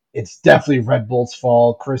it's definitely Red Bull's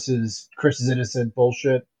fault. Chris is innocent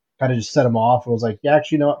bullshit. Kind of just set him off and was like, yeah,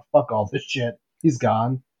 actually, you know what? Fuck all this shit. He's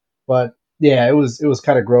gone. But yeah, it was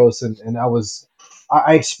kind of gross, and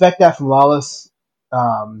I expect that from Lawless.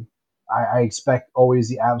 Um, I expect always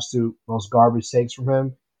the absolute most garbage takes from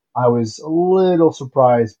him. I was a little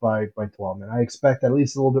surprised by Twelman. I expect at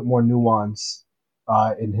least a little bit more nuance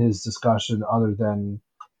in his discussion, other than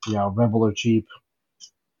Red Bull are cheap.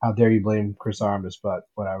 How dare you blame Chris Armas? But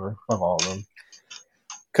whatever, fuck all of them.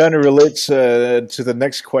 Kind of relates to the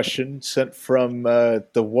next question sent from the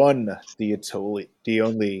one, the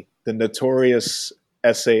only, the notorious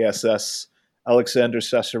SASS, Alexander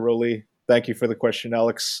Sasseroli. Thank you for the question,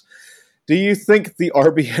 Alex. Do you think the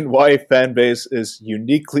RBNY fan base is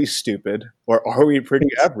uniquely stupid, or are we pretty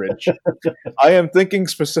average? I am thinking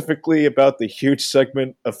specifically about the huge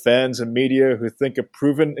segment of fans and media who think a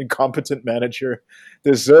proven incompetent manager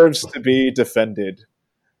deserves to be defended.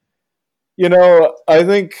 I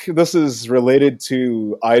think this is related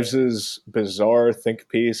to Ives's bizarre think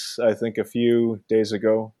piece, I think a few days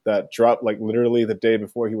ago, that dropped like literally the day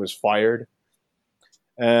before he was fired.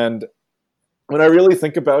 And when I really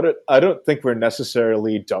think about it, I don't think we're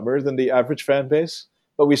necessarily dumber than the average fan base,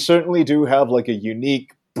 but we certainly do have like a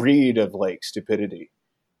unique breed of like stupidity,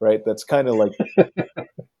 right? That's kind of like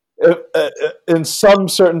in some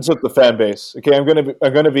certains of the fan base. Okay, I'm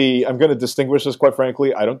gonna distinguish this quite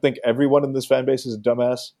frankly. I don't think everyone in this fan base is a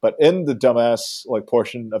dumbass, but in the dumbass like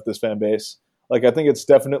portion of this fan base, like I think it's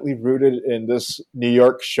definitely rooted in this New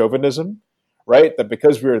York chauvinism, right? That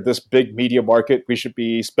because we're this big media market, we should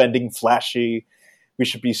be spending flashy, we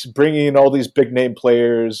should be bringing in all these big name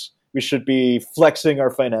players, we should be flexing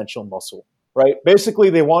our financial muscle, right?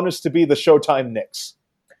 Basically, they want us to be the Showtime Knicks.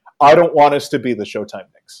 I don't want us to be the Showtime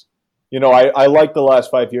Knicks. I like the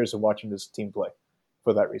last 5 years of watching this team play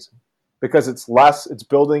for that reason. Because it's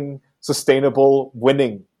building sustainable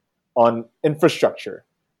winning on infrastructure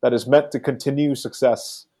that is meant to continue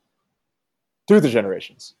success through the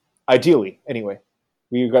generations. Ideally, anyway.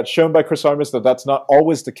 We got shown by Chris Armas that that's not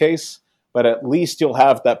always the case, but at least you'll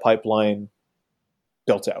have that pipeline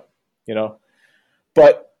built out,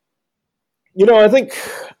 But, I think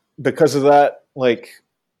because of that, like,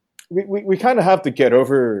 we kind of have to get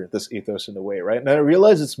over this ethos in a way, right? And I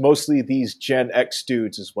realize it's mostly these Gen X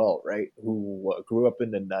dudes as well, right? Who grew up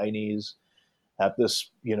in the 90s, have this,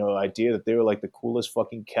 idea that they were like the coolest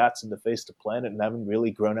fucking cats in the face of the planet and haven't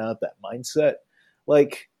really grown out that mindset.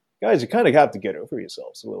 Like, guys, you kind of have to get over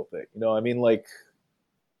yourselves a little bit. I mean, like,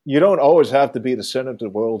 you don't always have to be the center of the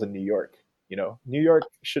world in New York. New York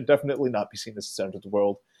should definitely not be seen as the center of the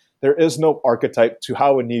world. There is no archetype to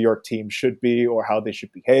how a New York team should be or how they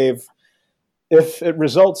should behave. If it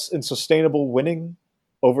results in sustainable winning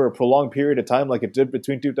over a prolonged period of time, like it did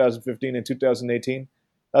between 2015 and 2018,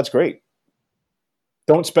 that's great.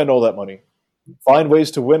 Don't spend all that money. Find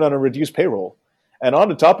ways to win on a reduced payroll. And on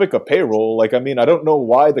the topic of payroll, I don't know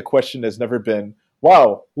why the question has never been,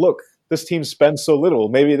 wow, look, this team spends so little.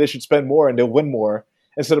 Maybe they should spend more and they'll win more.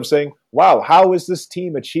 Instead of saying, wow, how is this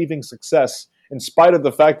team achieving success in spite of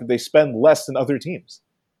the fact that they spend less than other teams?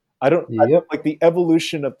 I don't like the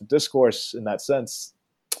evolution of the discourse in that sense.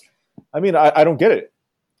 I mean, I don't get it.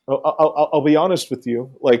 I'll be honest with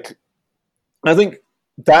you. Like, I think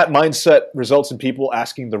that mindset results in people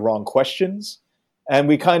asking the wrong questions, and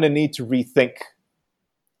we kind of need to rethink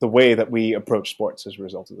the way that we approach sports as a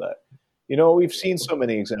result of that. We've seen so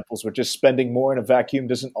many examples where just spending more in a vacuum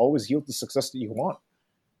doesn't always yield the success that you want.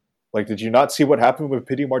 Like, did you not see what happened with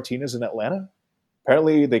Pity Martinez in Atlanta?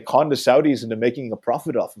 Apparently, they conned the Saudis into making a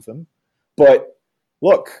profit off of him. But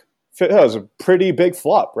look, that was a pretty big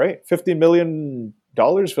flop, right? $50 million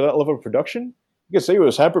for that level of production? You could say it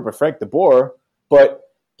was hampered by Frank de Boer, but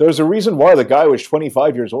there's a reason why the guy was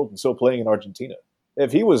 25 years old and still playing in Argentina.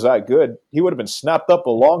 If he was that good, he would have been snapped up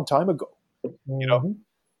a long time ago. Mm-hmm.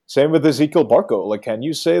 Same with Ezekiel Barco. Like, can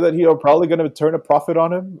you say that you're probably going to turn a profit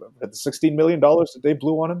on him at the $16 million that they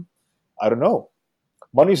blew on him? I don't know.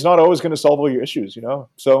 Money's not always going to solve all your issues,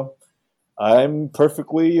 So I'm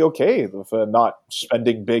perfectly okay with not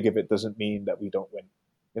spending big if it doesn't mean that we don't win.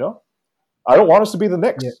 I don't want us to be the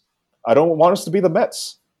Knicks. Yeah. I don't want us to be the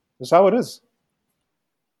Mets. That's how it is.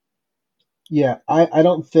 Yeah, I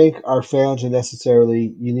don't think our fans are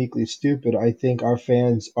necessarily uniquely stupid. I think our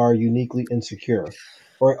fans are uniquely insecure,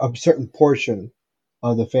 or a certain portion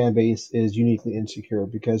of the fan base is uniquely insecure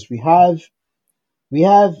because we have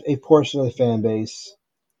a portion of the fan base,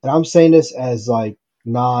 and I'm saying this as like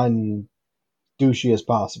non douchey as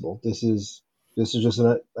possible. This is just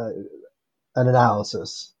an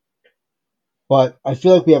analysis, but I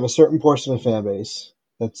feel like we have a certain portion of the fan base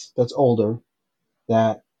that's older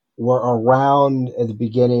that were around at the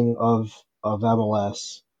beginning of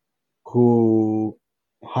MLS who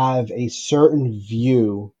have a certain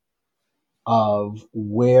view of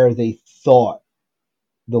where they thought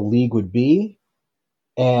the league would be.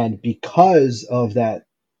 And because of that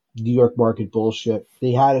New York market bullshit,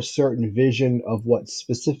 they had a certain vision of what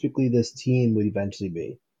specifically this team would eventually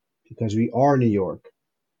be. Because we are New York.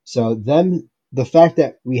 So then the fact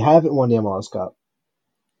that we haven't won the MLS Cup,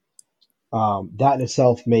 that in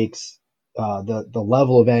itself makes the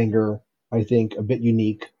level of anger, I think, a bit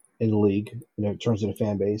unique in the league, in terms of the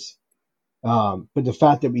fan base. But the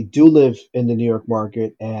fact that we do live in the New York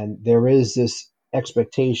market and there is this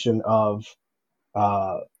expectation of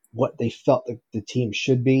what they felt that the team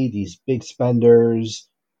should be, these big spenders,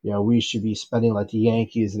 we should be spending like the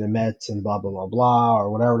Yankees and the Mets and blah, blah, blah, blah, or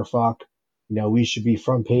whatever the fuck. We should be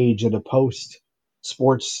front page of the Post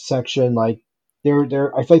sports section. Like, I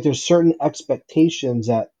feel like there's certain expectations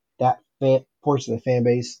that portion of the fan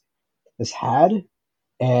base has had,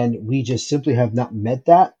 and we just simply have not met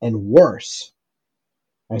that. And worse,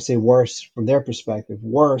 I say worse from their perspective,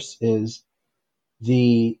 worse is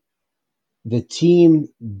the team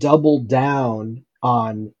doubled down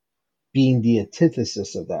on being the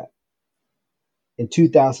antithesis of that. In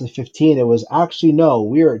 2015, it was actually, no,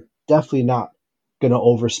 we are definitely not going to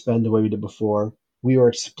overspend the way we did before. We are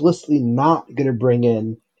explicitly not going to bring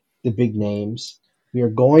in the big names. We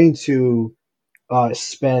are going to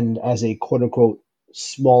spend as a quote unquote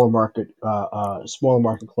smaller market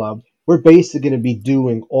club. We're basically going to be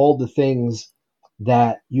doing all the things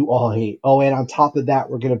that you all hate. Oh, and on top of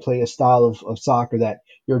that, we're going to play a style of soccer that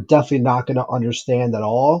you're definitely not going to understand at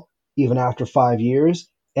all, even after 5 years.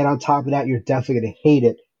 And on top of that, you're definitely going to hate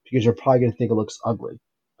it because you're probably going to think it looks ugly.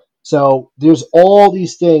 So there's all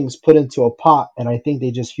these things put into a pot, and I think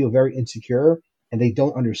they just feel very insecure and they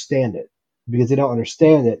don't understand it. Because they don't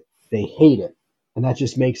understand it, they hate it. And that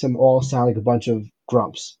just makes them all sound like a bunch of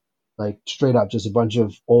grumps. Like, straight up, just a bunch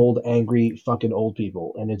of old, angry, fucking old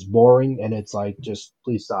people. And it's boring, and it's like, just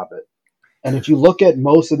please stop it. And if you look at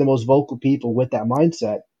most of the most vocal people with that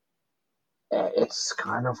mindset, it's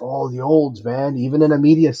kind of all the olds, man. Even in the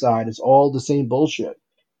media side, it's all the same bullshit.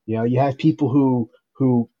 You have people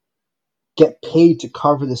who get paid to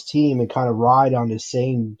cover this team and kind of ride on the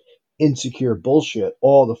same insecure bullshit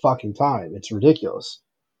all the fucking time. It's ridiculous.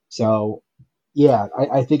 So, yeah,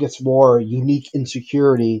 I think it's more unique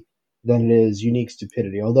insecurity than it is unique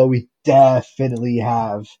stupidity. Although we definitely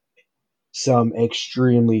have some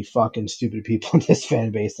extremely fucking stupid people in this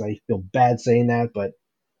fan base, and I feel bad saying that, but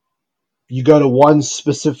you go to one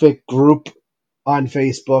specific group on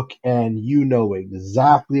Facebook and you know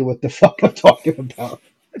exactly what the fuck I'm talking about.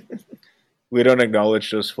 We don't acknowledge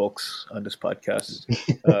those folks on this podcast.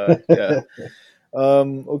 Yeah.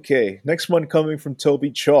 Okay. Next one coming from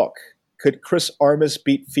Toby Chalk. Could Chris Armas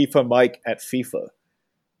beat FIFA Mike at FIFA?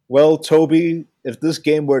 Well, Toby, if this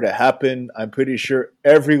game were to happen, I'm pretty sure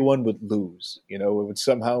everyone would lose. It would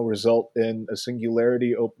somehow result in a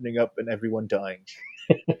singularity opening up and everyone dying.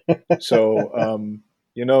 So,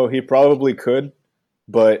 he probably could,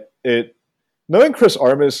 but knowing Chris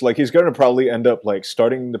Armas, like, he's going to probably end up like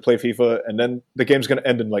starting to play FIFA, and then the game's going to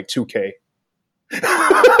end in like 2K.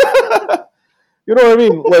 You know what I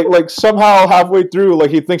mean? Like somehow halfway through, like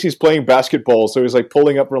he thinks he's playing basketball, so he's like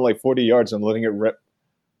pulling up from like 40 yards and letting it rip.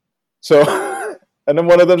 So, and then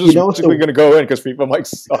one of them just basically going to go in because FIFA Mike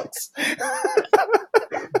sucks.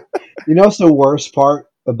 You know what's the worst part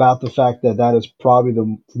about the fact that is probably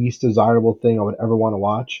the least desirable thing I would ever want to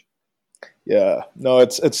watch? Yeah, no,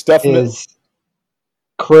 it's definitely. Is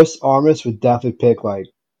Chris Armas would definitely pick like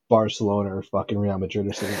Barcelona or fucking Real Madrid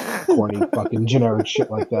or some corny fucking generic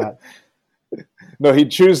shit like that. No,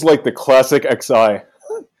 he'd choose like the classic XI.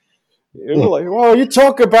 Like, well, you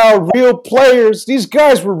talk about real players. These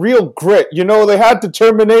guys were real grit. You know, they had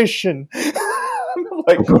determination.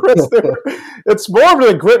 Like, Chris, it's more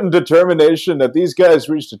than grit and determination that these guys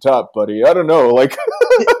reached the top, buddy. I don't know. Like,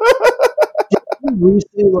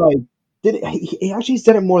 he actually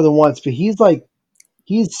said it more than once, but he's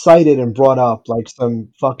cited and brought up like some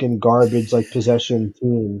fucking garbage like possession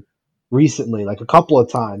team recently, like a couple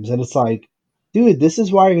of times, and it's like, dude, this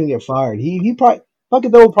is why you're gonna get fired. He probably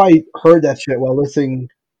fucking though probably heard that shit while listening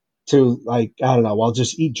to like I don't know, while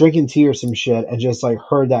just drinking tea or some shit, and just like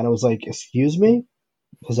heard that and it was like, excuse me,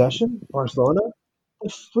 possession, Barcelona,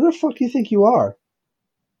 where the fuck do you think you are?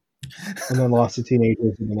 And then lost to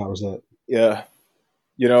teenagers, and then that was it. Yeah,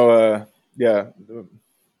 you know, yeah,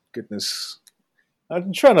 goodness.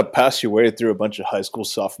 I'm trying to pass your way through a bunch of high school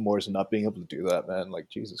sophomores and not being able to do that, man. Like,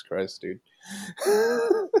 Jesus Christ, dude.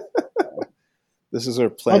 This is our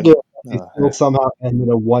plan. It somehow ended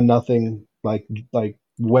a 1-0 like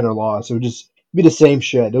win or loss. It would just be the same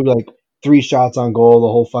shit. It would be like 3 shots on goal the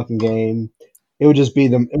whole fucking game. It would just be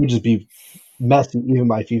messy, even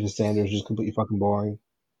by FIFA standards, just completely fucking boring.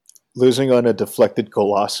 Losing on a deflected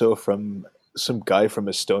golazo from some guy from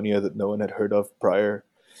Estonia that no one had heard of prior.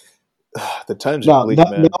 The times are bleak,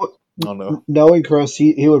 man. I don't know. Knowing Chris,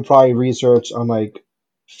 he would probably research on like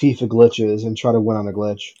FIFA glitches and try to win on a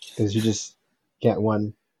glitch because you just can't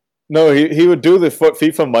win. No, he would do the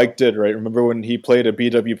FIFA Mike did, right? Remember when he played a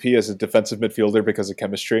BWP as a defensive midfielder because of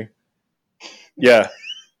chemistry? Yeah.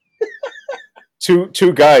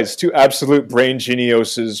 two guys, two absolute brain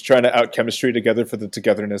geniuses trying to out chemistry together for the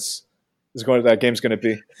togetherness. That game's going to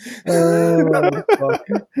be.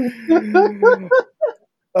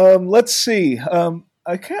 Let's see.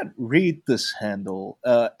 I can't read this handle.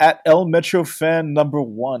 At El Metro Fan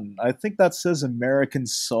 #1. I think that says American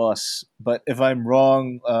Sauce, but if I'm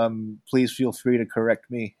wrong, please feel free to correct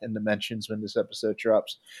me in the mentions when this episode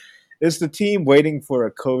drops. Is the team waiting for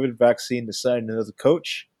a COVID vaccine to sign another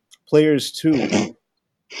coach? Players too.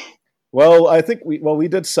 Well, I think we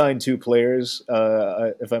did sign 2 players.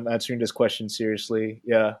 If I'm answering this question seriously,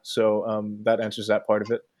 yeah. So that answers that part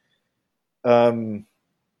of it.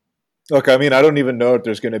 Look, I mean, I don't even know if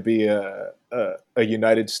there's going to be a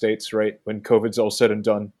United States, right, when COVID's all said and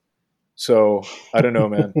done. So I don't know,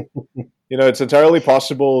 man. You know, it's entirely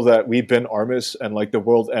possible that we bin Armas and like the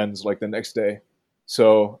world ends like the next day.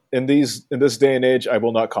 So in this day and age, I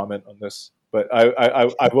will not comment on this. But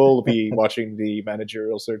I will be watching the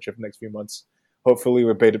managerial search of the next few months, hopefully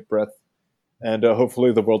with bated breath, and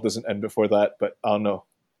hopefully the world doesn't end before that. But I don't know.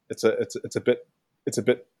 It's a bit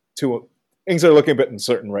too. Things are looking a bit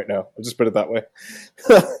uncertain right now. I'll just put it that way.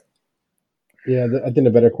 Yeah, I think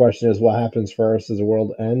the better question is what happens first: does the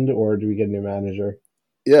world end, or do we get a new manager?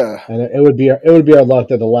 Yeah, and it would be our luck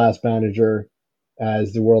that the last manager,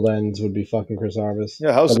 as the world ends, would be fucking Chris Armas.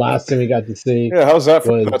 Yeah, how's the last thing we got to see? Yeah, how's that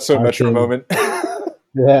for not so Metro moment?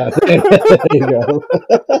 Yeah, there you go.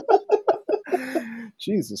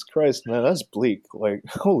 Jesus Christ, man, that's bleak. Like,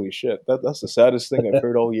 holy shit, that's the saddest thing I've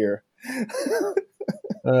heard all year.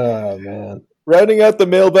 Oh man. Rounding out the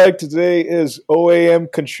mailbag today is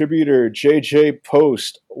OAM contributor JJ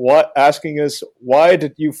Post, asking us, why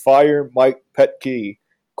did you fire Mike Petke?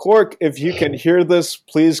 Cork, if you can hear this,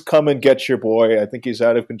 please come and get your boy. I think he's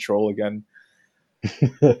out of control again.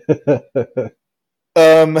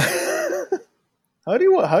 How do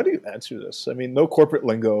you answer this? I mean, no corporate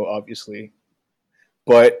lingo, obviously,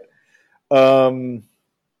 but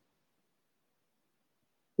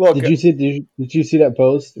look, did you see that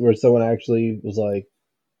post where someone actually was like,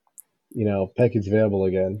 you know, Peckin's available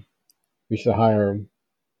again, we should hire him?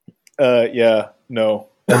 Yeah, no.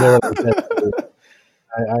 And they were like,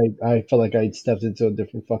 I felt like I stepped into a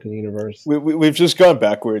different fucking universe. We've just gone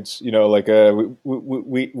backwards, you know. Like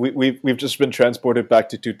we've just been transported back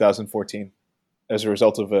to 2014 as a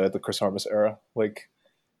result of the Chris Armas era. Like,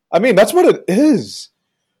 I mean, that's what it is.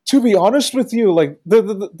 To be honest with you, like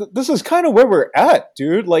this is kind of where we're at,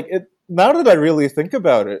 dude. Like, now that I really think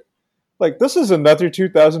about it, like this is another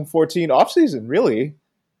 2014 offseason, really,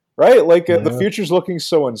 right? Like the future's looking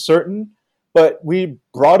so uncertain, but we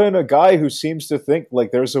brought in a guy who seems to think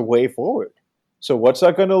like there's a way forward. So what's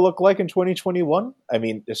that going to look like in 2021? I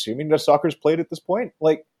mean, assuming that soccer's played at this point,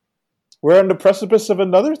 like we're on the precipice of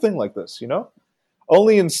another thing like this, you know?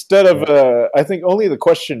 Only instead of, I think only the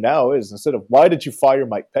question now is instead of why did you fire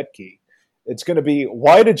Mike Petke, it's going to be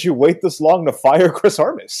why did you wait this long to fire Chris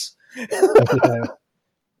Armas? Yeah.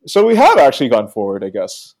 So we have actually gone forward, I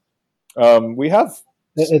guess. We have.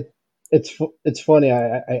 It's funny.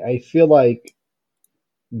 I feel like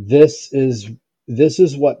this is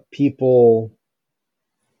what people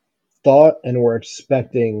thought and were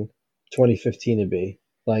expecting 2015 to be.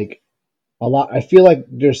 Like a lot. I feel like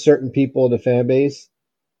there's certain people in the fan base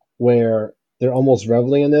where they're almost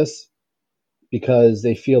reveling in this because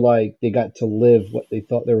they feel like they got to live what they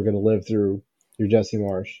thought they were going to live through Jesse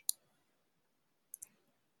Marsh.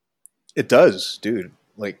 It does, dude.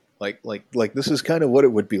 Like this is kind of what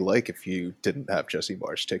it would be like if you didn't have Jesse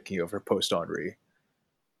Marsh taking over post Henry.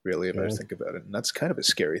 Really, if I think about it, and that's kind of a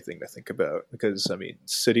scary thing to think about because I mean,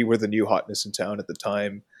 City were the new hotness in town at the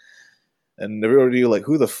time, and everybody like,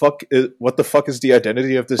 who the fuck is? What the fuck is the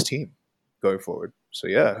identity of this team going forward? So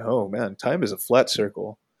yeah, oh man, time is a flat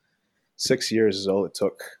circle. 6 years is all it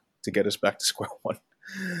took to get us back to square one.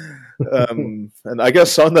 And I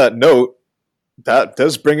guess on that note, that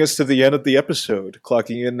does bring us to the end of the episode,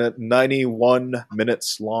 clocking in at 91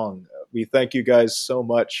 minutes long. We thank you guys so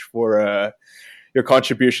much for your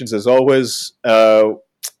contributions as always.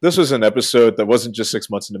 This was an episode that wasn't just 6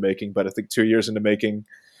 months in the making, but I think 2 years in the making.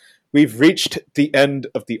 We've reached the end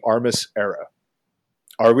of the Armas era.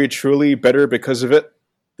 Are we truly better because of it?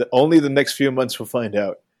 Only the next few months will find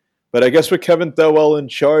out. But I guess with Kevin Thowell in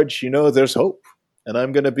charge, there's hope. And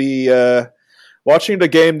I'm going to be watching the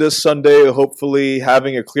game this Sunday, hopefully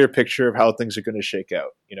having a clear picture of how things are going to shake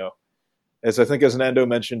out. As I think, as Nando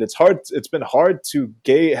mentioned, it's hard. It's been hard to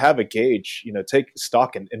have a gauge, take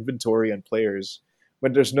stock and inventory on players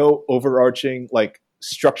when there's no overarching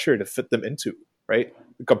structure to fit them into, right?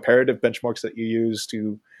 The comparative benchmarks that you use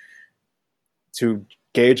to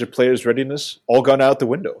gauge a player's readiness all gone out the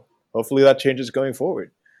window. Hopefully that changes going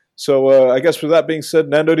forward. So I guess with that being said,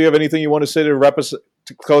 Nando, do you have anything you want to say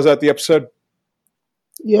to close out the episode?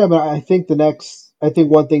 Yeah, but I think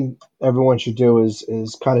one thing everyone should do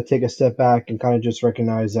is kind of take a step back and kind of just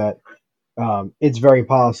recognize that it's very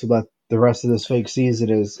possible that the rest of this fake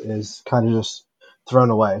season is kind of just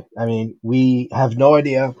thrown away. I mean, we have no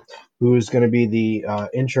idea who's going to be the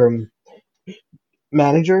interim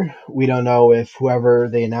manager. We don't know if whoever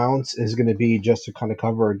they announce is going to be just to kind of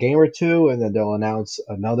cover a game or two, and then they'll announce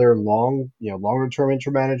another longer term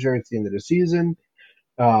interim manager at the end of the season.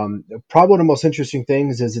 Probably one of the most interesting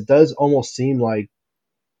things is it does almost seem like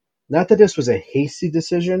not that this was a hasty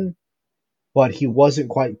decision, but he wasn't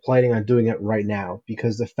quite planning on doing it right now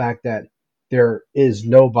because the fact that there was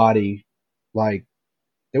nobody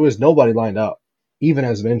lined up, even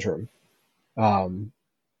as an interim.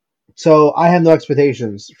 So I have no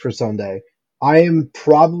expectations for Sunday. I am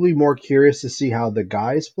probably more curious to see how the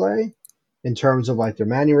guys play in terms of their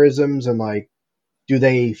mannerisms and do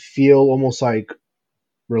they feel almost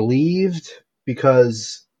relieved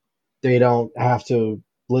because they don't have to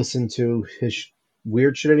listen to his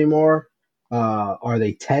weird shit anymore? Are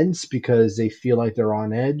they tense because they feel like they're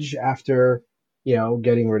on edge after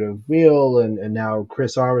getting rid of Wheel and now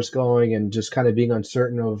Chris Armas going and just kind of being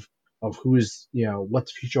uncertain of who's what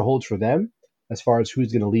the future holds for them as far as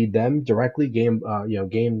who's going to lead them directly game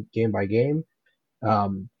by game.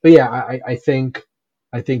 But yeah, I think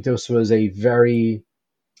this was a very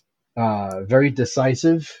very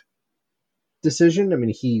decisive decision. I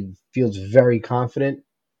mean, he feels very confident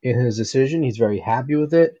in his decision. He's very happy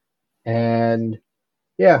with it, and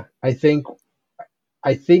yeah, I think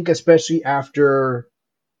especially after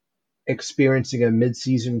experiencing a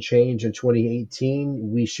mid-season change in 2018,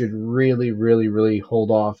 we should really, really, really hold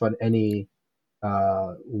off on any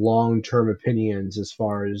long-term opinions as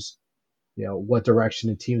far as what direction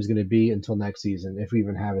the team is going to be until next season, if we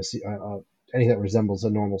even have anything that resembles a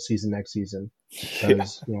normal season next season.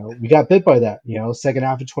 Because we got bit by that. Second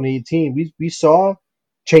half of 2018, we saw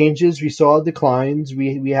changes, we saw declines,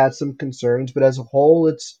 we had some concerns, but as a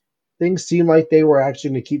whole, things seemed like they were actually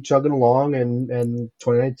going to keep chugging along, and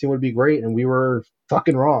 2019 would be great, and we were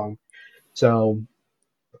fucking wrong. So,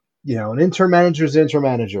 an interim manager is an interim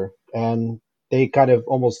manager, and they kind of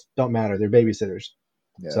almost don't matter. They're babysitters.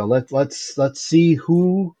 Yeah. So let's see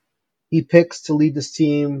who he picks to lead this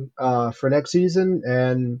team for next season,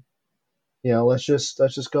 and let's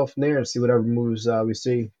just go from there and see whatever moves we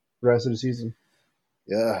see the rest of the season.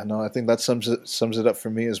 Yeah, no, I think that sums it up for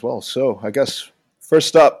me as well. So I guess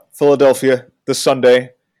first up, Philadelphia this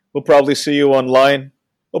Sunday. We'll probably see you online.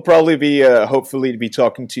 we'll probably be hopefully be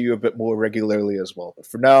talking to you a bit more regularly as well. But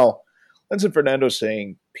for now, Lens and Fernando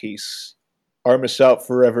saying peace. Armis out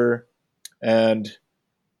forever, and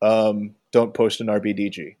don't post an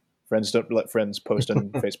RBDG. Friends don't let friends post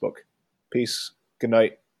on Facebook. Peace. Good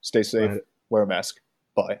night. Stay safe. Later. Wear a mask.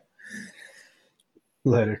 Bye.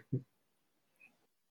 Later.